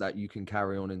things that you can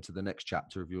carry on into the next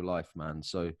chapter of your life, man.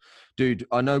 So, dude,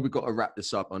 I know we've got to wrap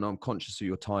this up. I know I'm conscious of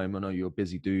your time. I know you're a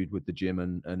busy dude with the gym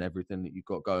and everything that you've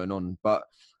got going on. But,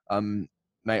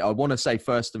 mate, I want to say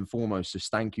first and foremost, just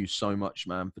thank you so much,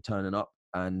 man, for turning up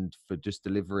and for just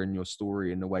delivering your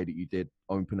story in the way that you did,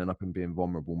 opening up and being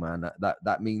vulnerable, man.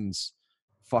 That means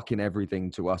fucking everything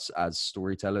to us as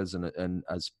storytellers and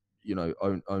as, you know,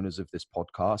 owners of this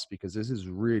podcast, because this is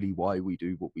really why we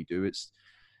do what we do. It's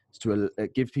to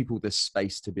give people this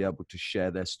space to be able to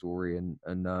share their story,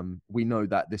 and we know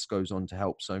that this goes on to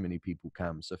help so many people,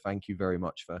 Cam. So thank you very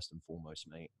much, first and foremost,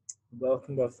 mate.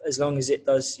 Welcome, bro. As long as it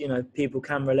does, you know, people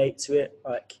can relate to it.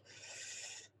 Like,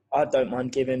 I don't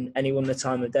mind giving anyone the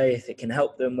time of day if it can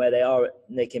help them where they are,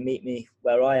 and they can meet me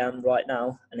where I am right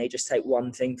now, and they just take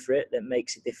one thing for it that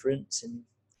makes a difference and,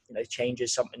 you know,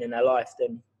 changes something in their life.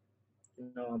 Then,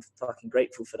 you know, I'm fucking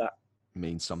grateful for that.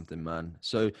 Means something, man.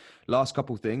 So last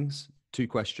couple things, 2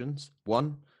 questions.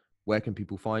 1, where can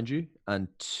people find you? And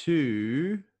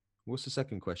 2, what's the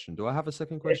second question? Do I have a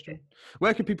second question?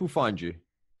 Where can people find you?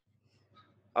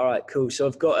 All right, cool. So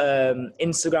I've got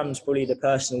Instagram's probably the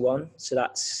personal one. So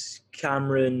that's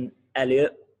Cameron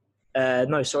Elliott.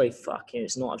 No, sorry, fucking,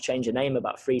 it's not. I've changed the name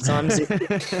about 3 times.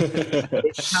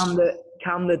 It's Cam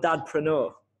the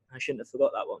Dadpreneur. I shouldn't have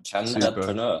forgot that one. Cam the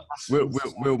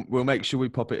Dadpreneur. We'll make sure we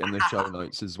pop it in the show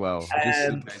notes as well. Just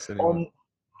in case anyone...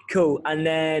 Cool. And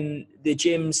then the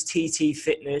gym's TT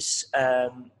Fitness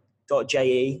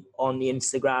 .je on the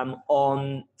Instagram,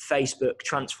 on Facebook,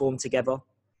 Transform Together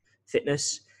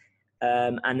Fitness.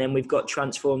 And then we've got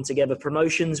Transform Together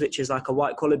Promotions, which is like a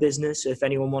white collar business. So if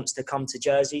anyone wants to come to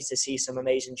Jersey to see some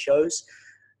amazing shows,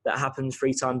 that happens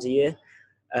 3 times a year.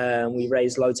 We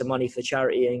raise loads of money for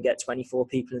charity and get 24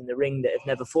 people in the ring that have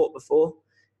never fought before.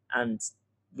 And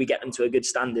we get them to a good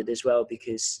standard as well,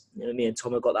 because, you know, me and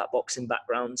Tom have got that boxing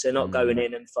background. So not going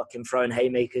in and fucking throwing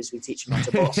haymakers. We teach them how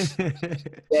to box.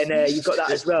 Then you've got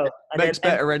that as well. And makes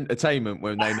then, better entertainment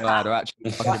when they know how to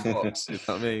actually fucking box. You know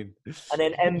what I mean? And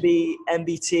then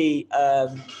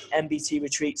MBT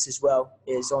Retreats as well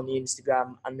is on the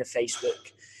Instagram and the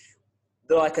Facebook.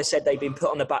 But like I said, they've been put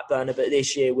on the back burner, but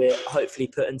this year we're hopefully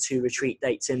putting 2 retreat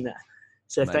dates in there.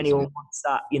 So if anyone wants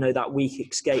that, you know, that week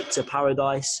escape to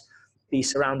paradise, be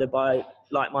surrounded by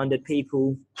like-minded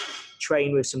people,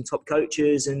 train with some top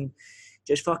coaches, and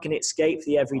just fucking escape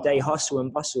the everyday hustle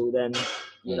and bustle, then,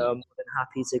 you know, I'm more than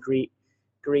happy to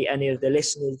greet any of the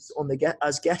listeners on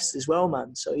as guests as well,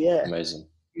 man. So yeah, amazing.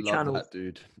 Love that,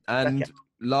 dude. And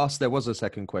last, there was a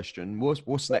second question.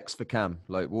 What's next for Cam?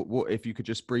 Like, what if you could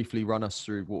just briefly run us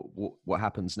through what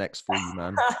happens next for you,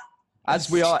 man? As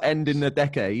we are ending the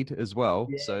decade as well,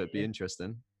 so it'd be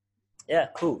interesting. Yeah,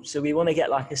 cool. So we want to get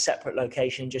like a separate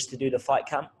location just to do the fight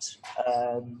camps.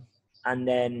 And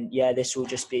then, this will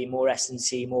just be more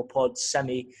S&C, more pods,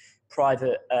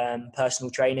 semi-private personal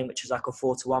training, which is like a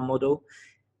 4-to-1 model,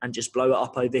 and just blow it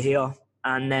up over here.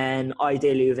 And then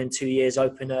ideally within 2 years,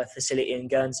 open a facility in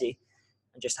Guernsey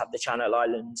and just have the Channel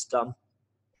Islands done.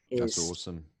 That's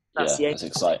awesome. That's that's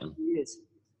exciting.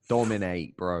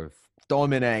 Dominate, bro.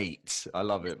 Dominate. I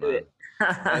love it, man.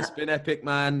 It's been epic,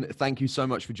 man. Thank you so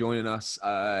much for joining us.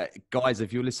 Guys,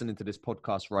 if you're listening to this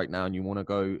podcast right now and you want to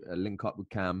go link up with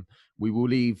Cam, we will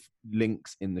leave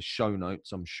links in the show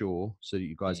notes, I'm sure, so that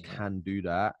you guys can do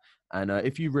that. And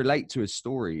if you relate to his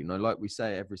story, you know, like we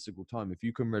say every single time, if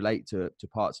you can relate to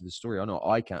parts of his story, I know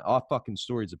I can. Our fucking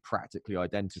stories are practically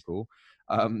identical.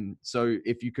 So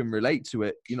if you can relate to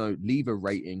it, you know, leave a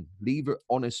rating, leave an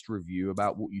honest review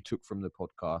about what you took from the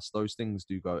podcast. Those things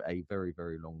do go a very,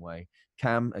 very long way.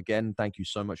 Cam, again, thank you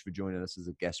so much for joining us as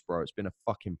a guest, bro. It's been a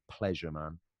fucking pleasure,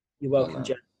 man. You're welcome,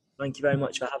 Jeff. Thank you very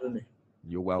much for having me.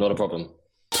 You're welcome. Not a problem.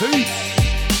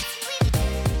 Peace.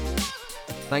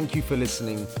 Thank you for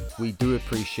listening. We do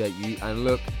appreciate you. And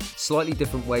look, slightly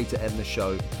different way to end the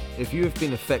show. If you have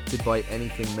been affected by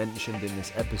anything mentioned in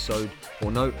this episode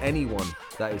or know anyone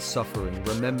that is suffering,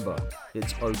 remember,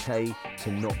 it's okay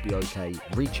to not be okay.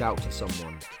 Reach out to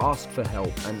someone, ask for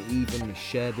help, and even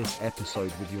share this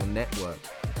episode with your network.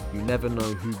 You never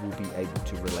know who will be able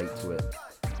to relate to it,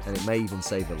 and it may even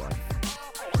save a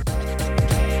life.